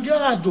is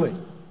ungodly.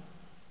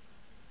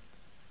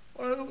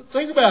 Well,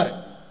 think about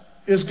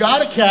it. Is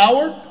God a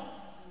coward?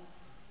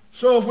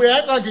 So if we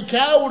act like a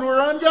coward, we're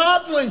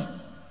ungodly.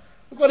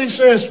 Look what he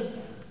says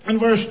in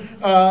verse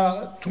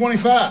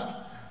 25.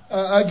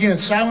 Again,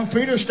 Simon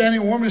Peter,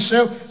 standing warming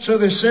himself, so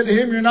they said to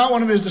him, "You're not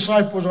one of his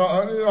disciples,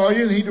 are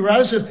you?" And he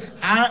derided and said,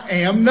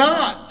 "I am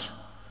not."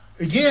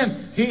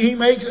 Again,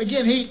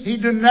 he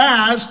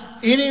denies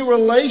any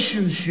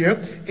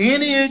relationship,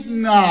 any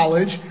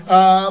acknowledge.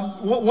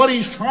 What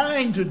he's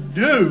trying to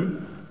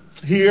do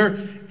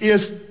here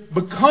is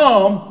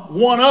become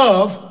one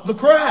of the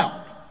crowd.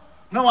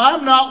 No,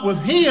 I'm not with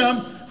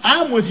him.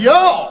 I'm with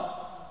y'all.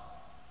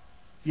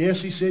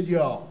 Yes, he said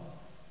y'all.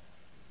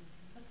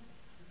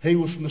 He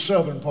was from the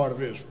southern part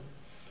of Israel.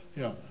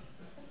 Yeah.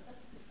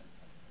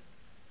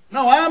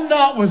 No, I'm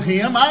not with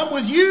him. I'm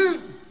with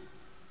you.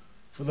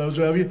 For those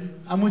of you,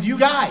 I'm with you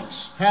guys.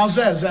 How's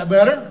that? Is that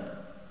better?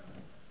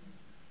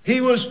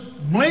 He was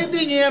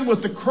blending in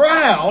with the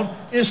crowd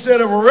instead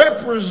of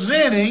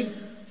representing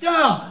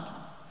God.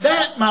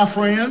 That, my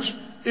friends,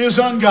 is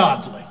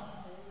ungodly.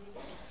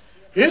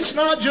 It's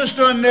not just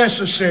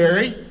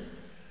unnecessary.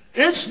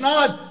 It's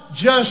not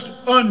just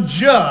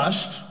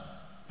unjust,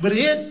 but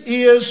it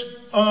is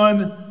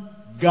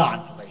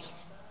ungodly.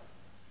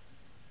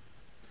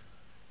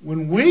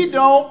 When we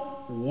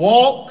don't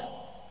walk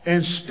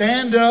and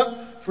stand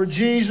up for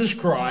Jesus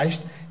Christ,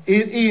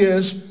 it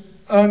is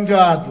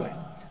ungodly.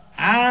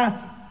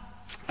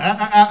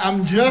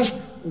 I'm just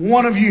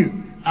one of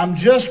you. I'm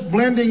just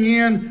blending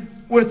in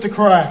with the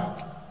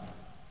crowd.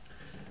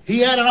 He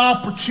had an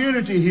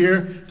opportunity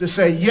here to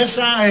say, "Yes,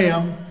 I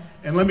am,"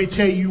 and let me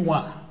tell you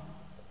why.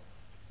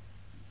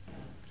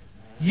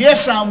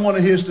 Yes, I'm one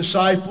of his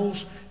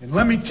disciples, and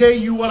let me tell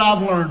you what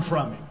I've learned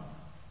from him.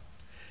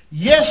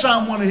 Yes,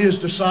 I'm one of his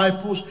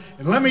disciples,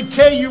 and let me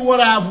tell you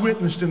what I've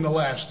witnessed in the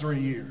last 3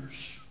 years.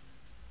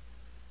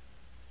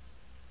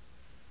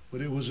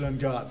 But it was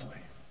ungodly.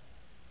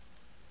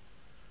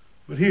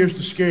 But here's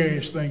the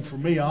scariest thing for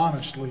me,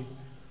 honestly,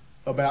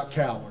 about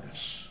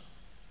cowardice.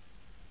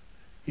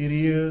 It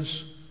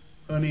is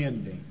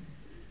unending.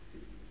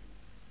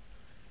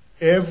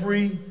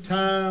 Every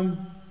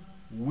time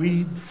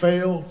we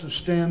fail to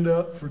stand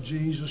up for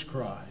Jesus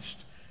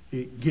Christ,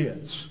 it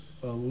gets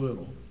a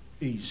little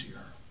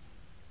easier.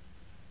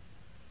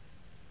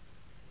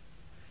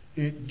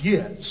 It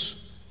gets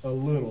a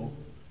little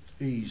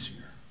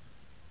easier.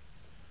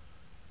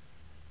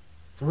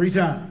 3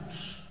 times.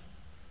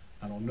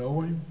 I don't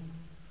know him.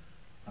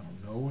 I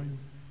don't know him.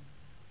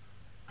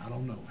 I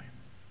don't know him.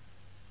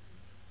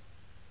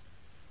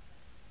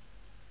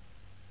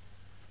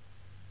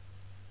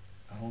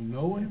 I don't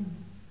know him.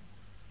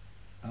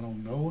 I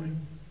don't know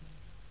him.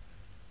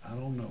 I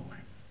don't know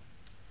him.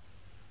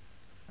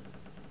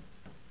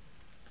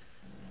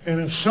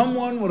 And if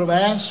someone would have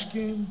asked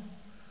him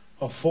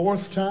a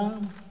 4th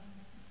time,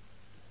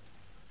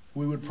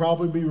 we would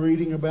probably be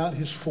reading about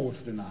his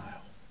 4th denial.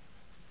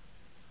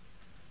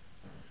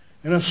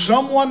 And if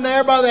someone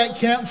there by that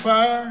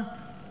campfire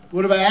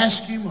would have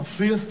asked him a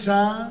 5th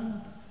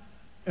time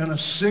and a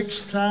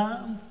 6th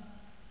time,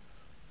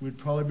 we'd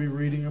probably be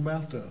reading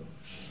about those.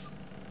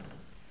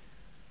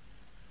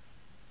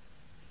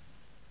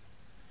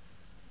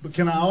 But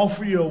can I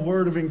offer you a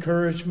word of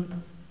encouragement?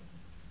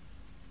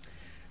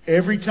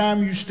 Every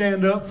time you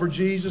stand up for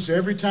Jesus,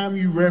 every time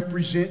you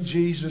represent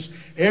Jesus,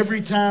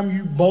 every time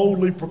you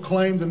boldly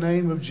proclaim the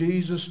name of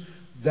Jesus,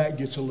 that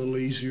gets a little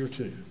easier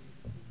too.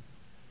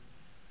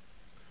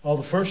 Oh,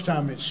 the first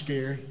time it's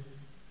scary.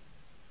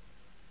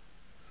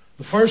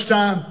 The first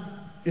time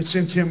it's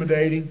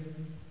intimidating.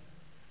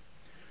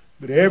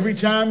 But every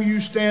time you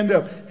stand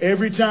up,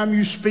 every time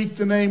you speak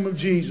the name of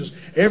Jesus,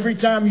 every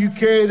time you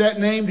carry that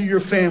name to your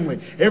family,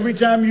 every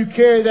time you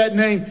carry that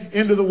name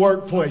into the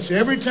workplace,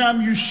 every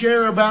time you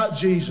share about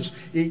Jesus,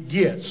 it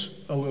gets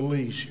a little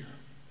easier.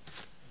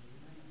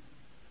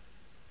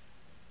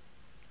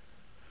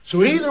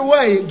 So either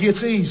way, it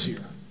gets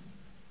easier.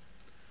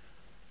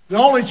 The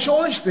only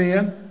choice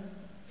then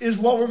is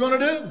what we're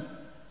going to do.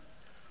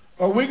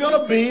 Are we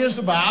going to be, as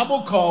the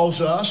Bible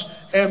calls us,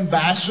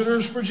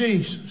 ambassadors for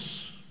Jesus?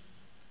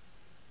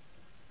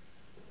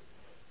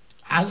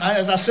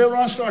 As I said when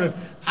I started,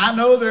 I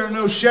know there are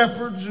no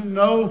shepherds and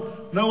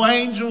no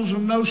angels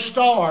and no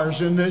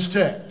stars in this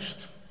text.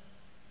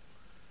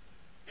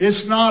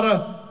 It's not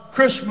a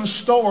Christmas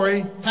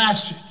story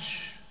passage.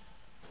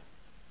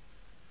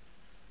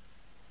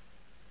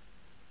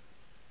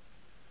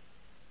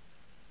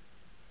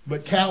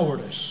 But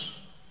cowardice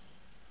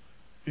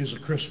is a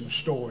Christmas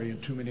story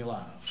in too many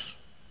lives.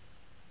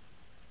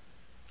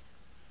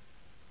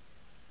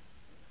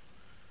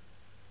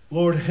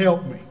 Lord,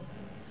 help me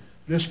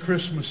this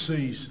Christmas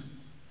season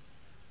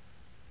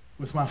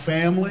with my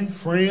family,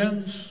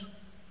 friends,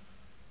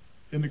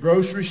 in the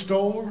grocery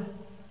store,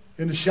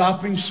 in the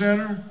shopping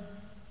center,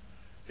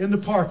 in the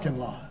parking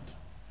lot.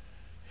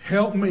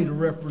 Help me to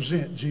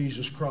represent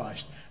Jesus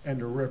Christ and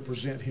to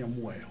represent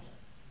Him well.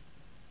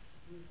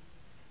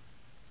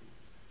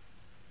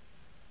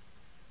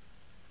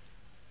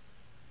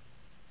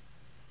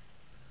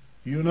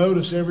 You'll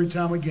notice every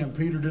time again,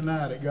 Peter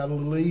denied it. Got a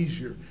little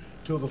easier.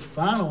 Till the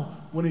final,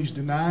 when he's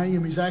denying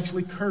Him, he's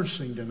actually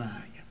cursing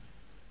denying Him.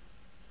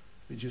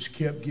 It just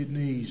kept getting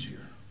easier.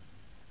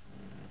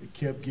 It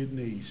kept getting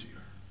easier.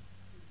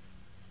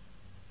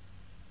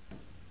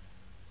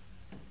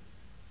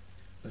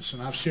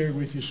 Listen, I've shared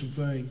with you some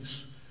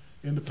things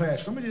in the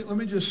past. Let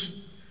me just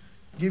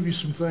give you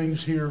some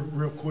things here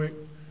real quick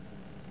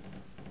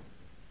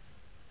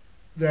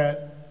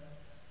that,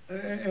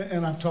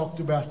 and I've talked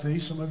about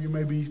these. Some of you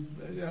may be,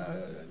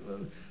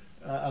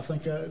 I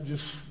think I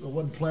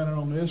wasn't planning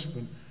on this,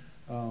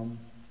 but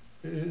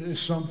it is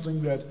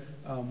something that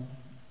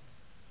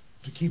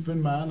to keep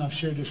in mind. I've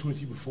shared this with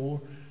you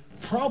before.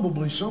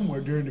 Probably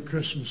somewhere during the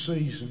Christmas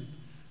season,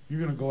 you're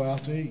going to go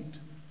out to eat.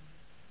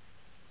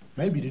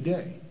 Maybe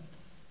today.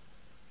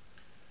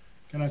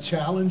 Can I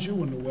challenge you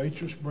when the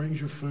waitress brings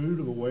your food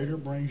or the waiter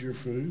brings your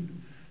food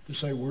to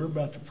say, we're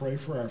about to pray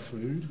for our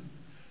food.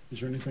 Is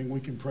there anything we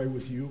can pray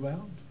with you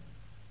about?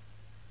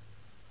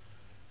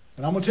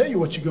 And I'm going to tell you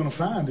what you're going to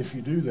find if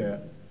you do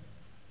that.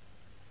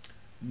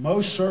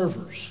 Most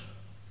servers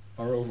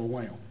are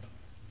overwhelmed.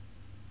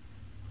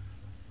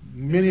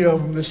 Many of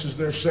them, this is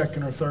their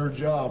second or third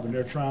job, and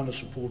they're trying to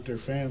support their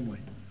family.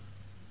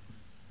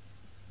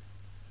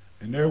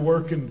 And they're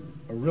working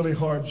a really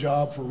hard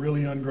job for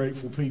really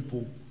ungrateful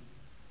people,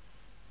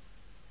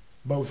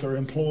 both their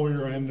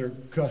employer and their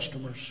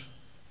customers.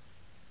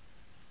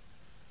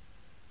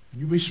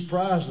 You'll be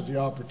surprised at the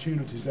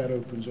opportunities that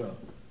opens up.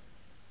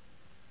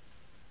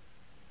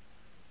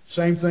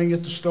 Same thing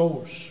at the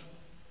stores.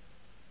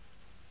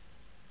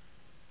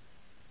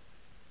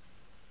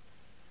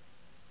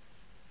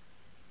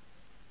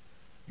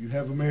 You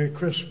have a Merry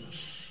Christmas.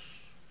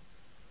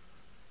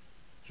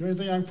 Is there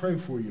anything I can pray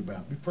for you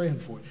about? Be praying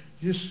for it.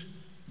 Just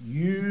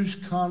use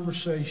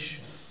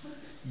conversation.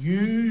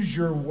 Use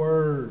your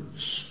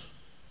words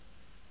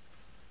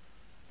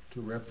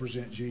to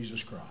represent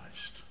Jesus Christ.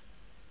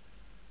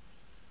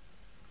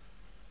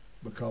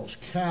 Because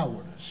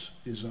cowardice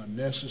is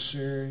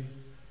unnecessary,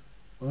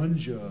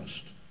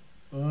 unjust,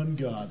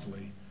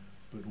 ungodly,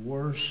 but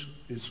worse,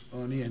 it's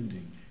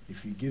unending.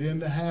 If you get in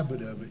the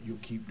habit of it, you'll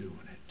keep doing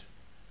it.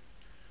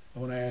 I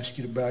want to ask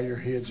you to bow your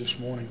heads this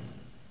morning.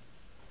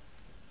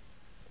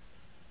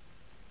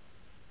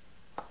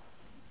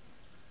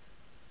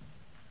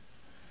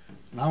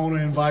 And I want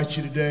to invite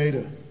you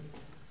today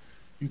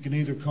you can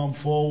either come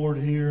forward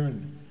here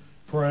and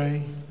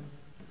pray,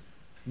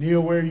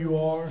 kneel where you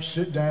are,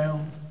 sit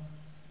down.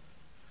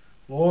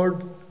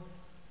 Lord,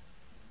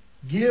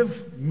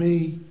 give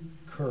me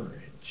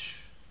courage.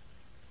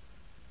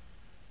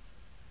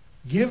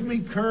 Give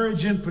me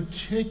courage in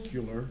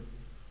particular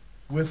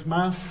with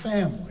my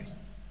family.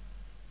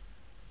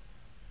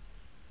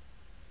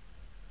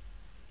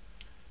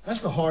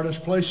 That's the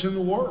hardest place in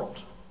the world.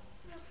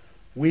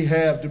 We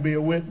have to be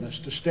a witness,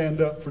 to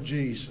stand up for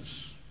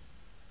Jesus.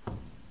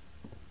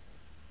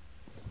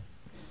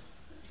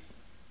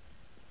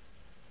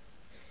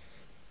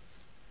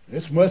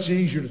 It's much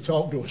easier to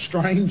talk to a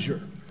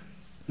stranger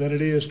than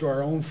it is to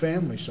our own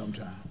family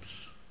sometimes.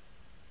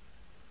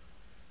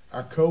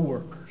 Our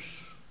co-workers.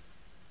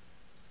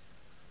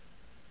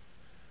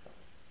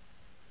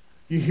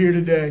 You're here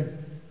today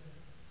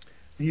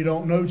and you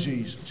don't know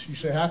Jesus. You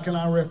say, how can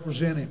I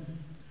represent Him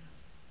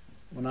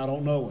when I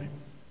don't know Him?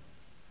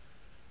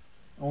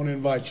 I want to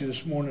invite you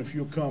this morning, if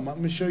you'll come. Let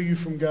me show you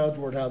from God's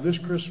Word how this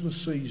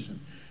Christmas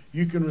season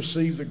you can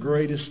receive the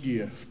greatest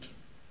gift.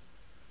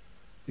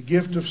 The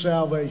gift of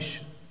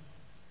salvation.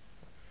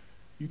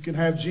 You can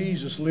have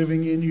Jesus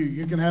living in you.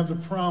 You can have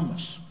the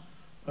promise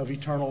of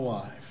eternal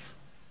life.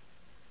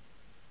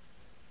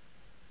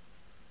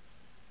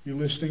 You're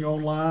listening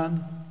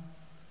online?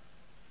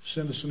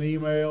 Send us an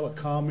email, a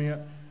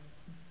comment.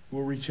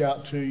 We'll reach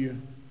out to you.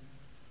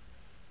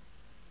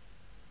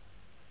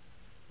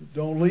 But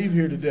don't leave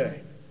here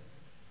today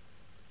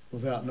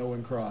without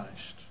knowing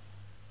Christ.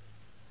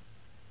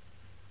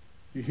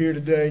 You're here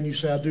today and you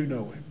say, I do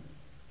know Him.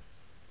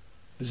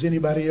 Does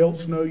anybody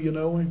else know you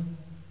know Him?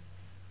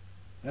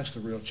 That's the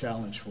real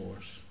challenge for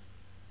us.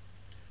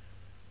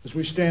 As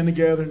we stand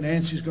together,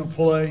 Nancy's going to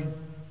play.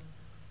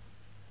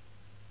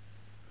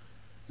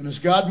 And as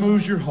God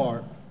moves your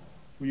heart,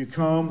 will you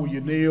come? Will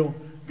you kneel?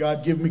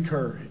 God, give me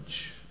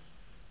courage.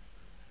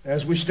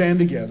 As we stand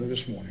together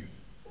this morning.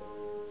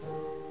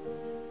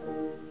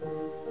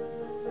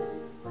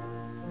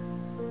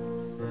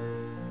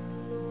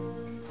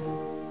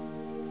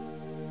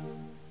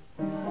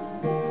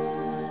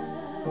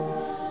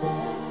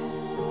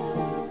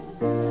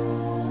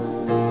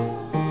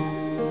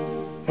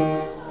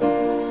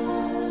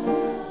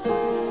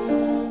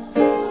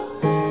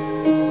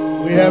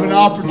 we have an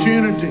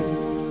opportunity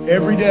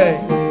every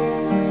day,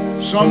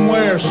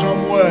 somewhere,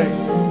 some way,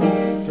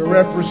 to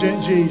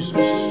represent Jesus.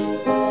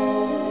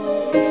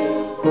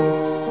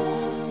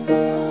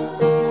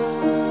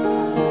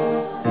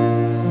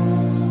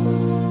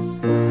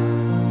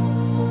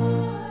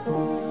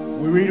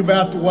 We read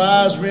about the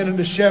wise men and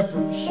the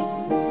shepherds.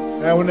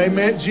 Now, when they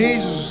met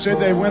Jesus, it said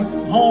they went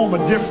home a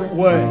different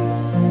way.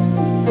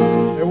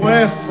 They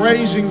left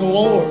praising the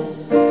Lord.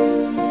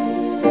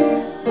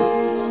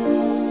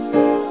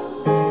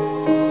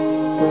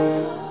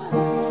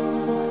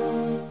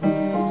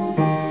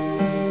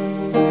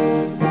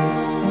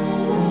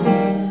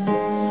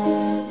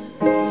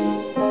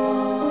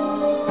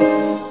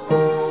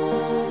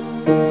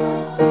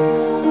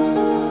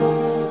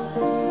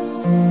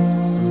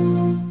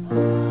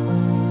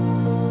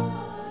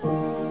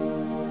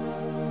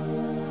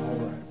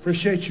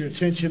 Appreciate your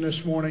attention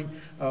this morning.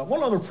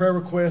 One other prayer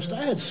request.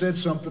 I had said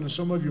something, and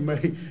some of you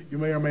may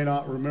or may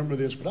not remember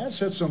this, but I had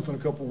said something a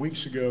couple of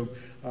weeks ago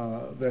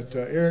that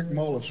Eric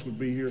Mullis would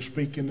be here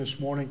speaking this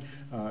morning.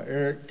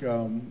 Eric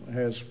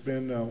has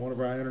been one of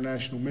our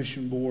International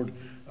Mission Board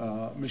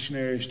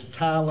missionaries to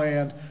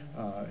Thailand.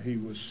 He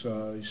was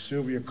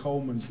Sylvia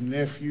Coleman's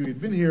nephew.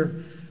 He'd been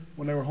here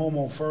when they were home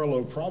on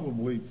furlough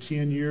probably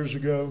 10 years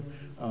ago.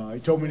 He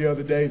told me the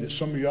other day that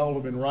some of y'all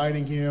have been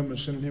writing him and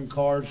sending him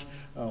cards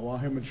while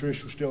him and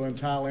Trish were still in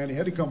Thailand. He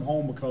had to come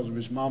home because of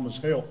his mama's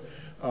health.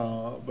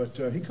 But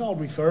he called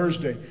me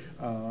Thursday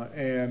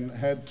and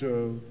had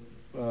to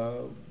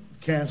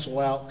cancel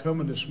out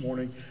coming this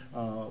morning.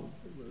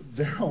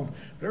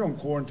 They're on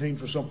quarantine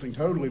for something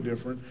totally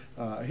different.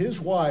 His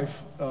wife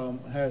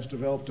has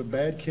developed a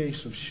bad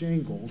case of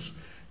shingles,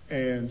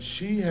 and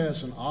she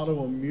has an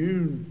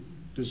autoimmune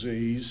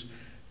disease.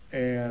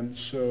 And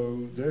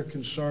so they're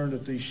concerned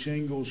that these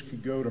shingles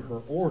could go to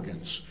her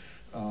organs.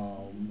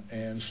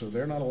 And so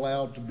they're not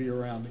allowed to be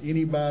around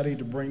anybody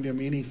to bring them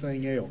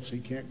anything else. He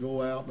can't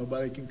go out.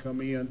 Nobody can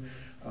come in.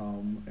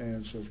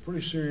 And so it's a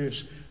pretty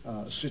serious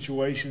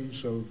situation.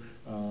 So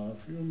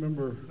if you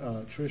remember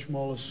Trish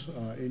Mullis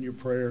in your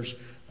prayers,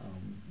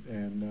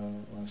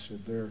 and I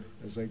said there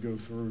as they go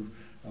through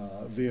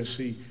this,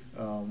 he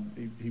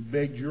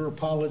begged your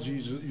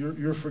apologies,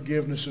 your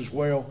forgiveness as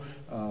well.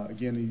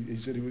 Again, he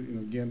said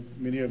again,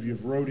 many of you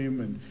have wrote him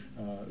and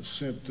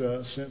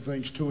sent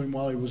things to him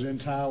while he was in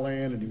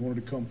Thailand, and he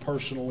wanted to come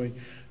personally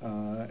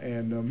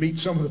and meet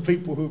some of the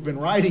people who've been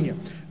writing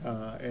him.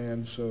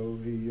 And so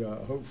he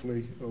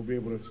hopefully will be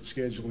able to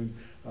schedule him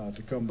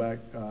to come back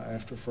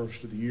after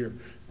first of the year.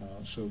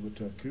 But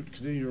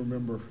continue to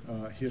remember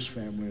his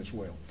family as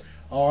well.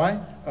 All right.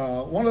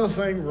 One other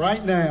thing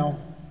right now.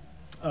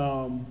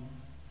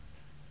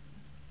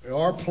 We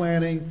are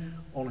planning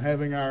on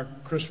having our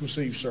Christmas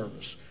Eve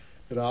service.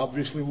 It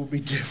obviously will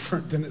be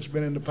different than it's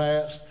been in the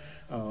past.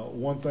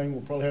 One thing,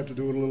 we'll probably have to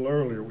do it a little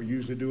earlier. We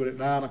usually do it at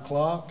 9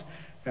 o'clock,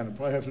 and I'll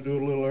probably have to do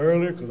it a little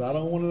earlier because I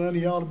don't want none of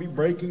y'all to be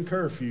breaking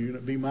curfew, and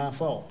it'd be my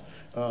fault.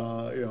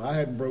 I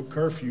hadn't broke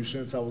curfew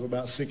since I was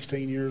about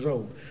 16 years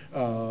old.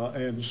 We'll,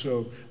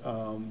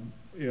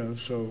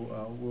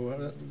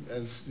 we're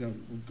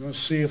going to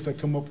see if they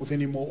come up with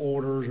any more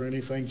orders or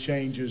anything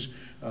changes.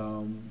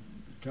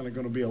 Kind of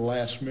going to be a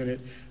last-minute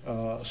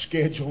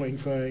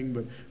scheduling thing,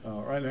 but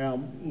right now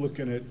I'm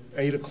looking at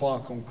 8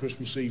 o'clock on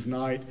Christmas Eve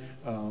night,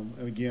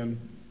 and again,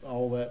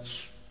 all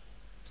that's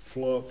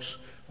flux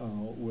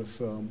with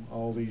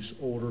all these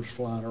orders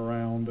flying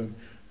around and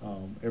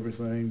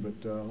everything,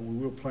 but we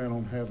will plan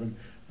on having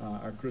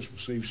our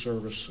Christmas Eve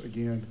service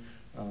again.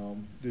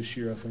 This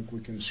year I think we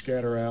can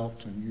scatter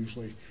out, and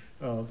usually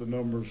the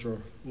numbers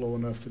are low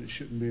enough that it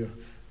shouldn't be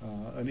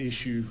an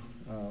issue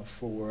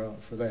for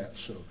that.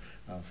 So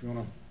if you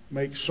want to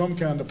make some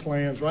kind of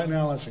plans, right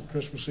now that's at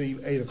Christmas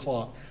Eve, 8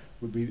 o'clock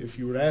would be, if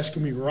you were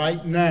asking me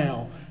right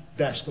now,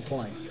 that's the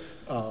plan.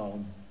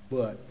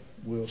 But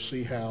we'll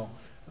see how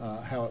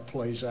it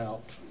plays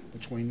out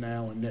between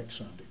now and next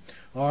Sunday.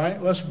 All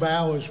right, let's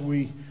bow as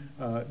we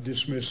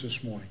dismiss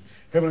this morning.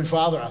 Heavenly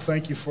Father, I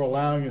thank you for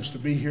allowing us to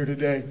be here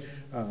today.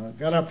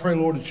 God, I pray,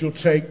 Lord, that you'll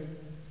take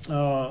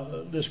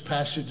this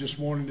passage this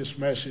morning, this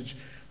message,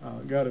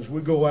 God, as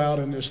we go out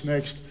in this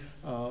next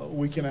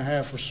week and a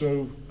half or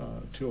so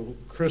till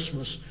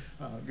Christmas,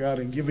 God,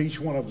 and give each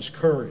one of us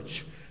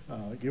courage.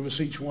 Give us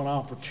each one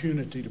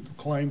opportunity to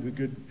proclaim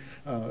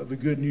the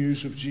good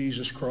news of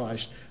Jesus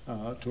Christ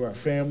to our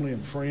family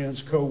and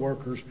friends,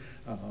 co-workers,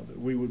 that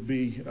we would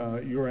be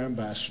your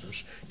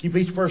ambassadors. Keep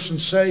each person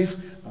safe,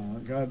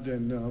 God,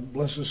 and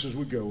bless us as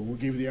we go. We'll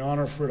give you the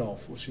honor for it all.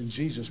 For it's in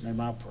Jesus' name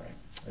I pray.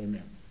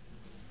 Amen.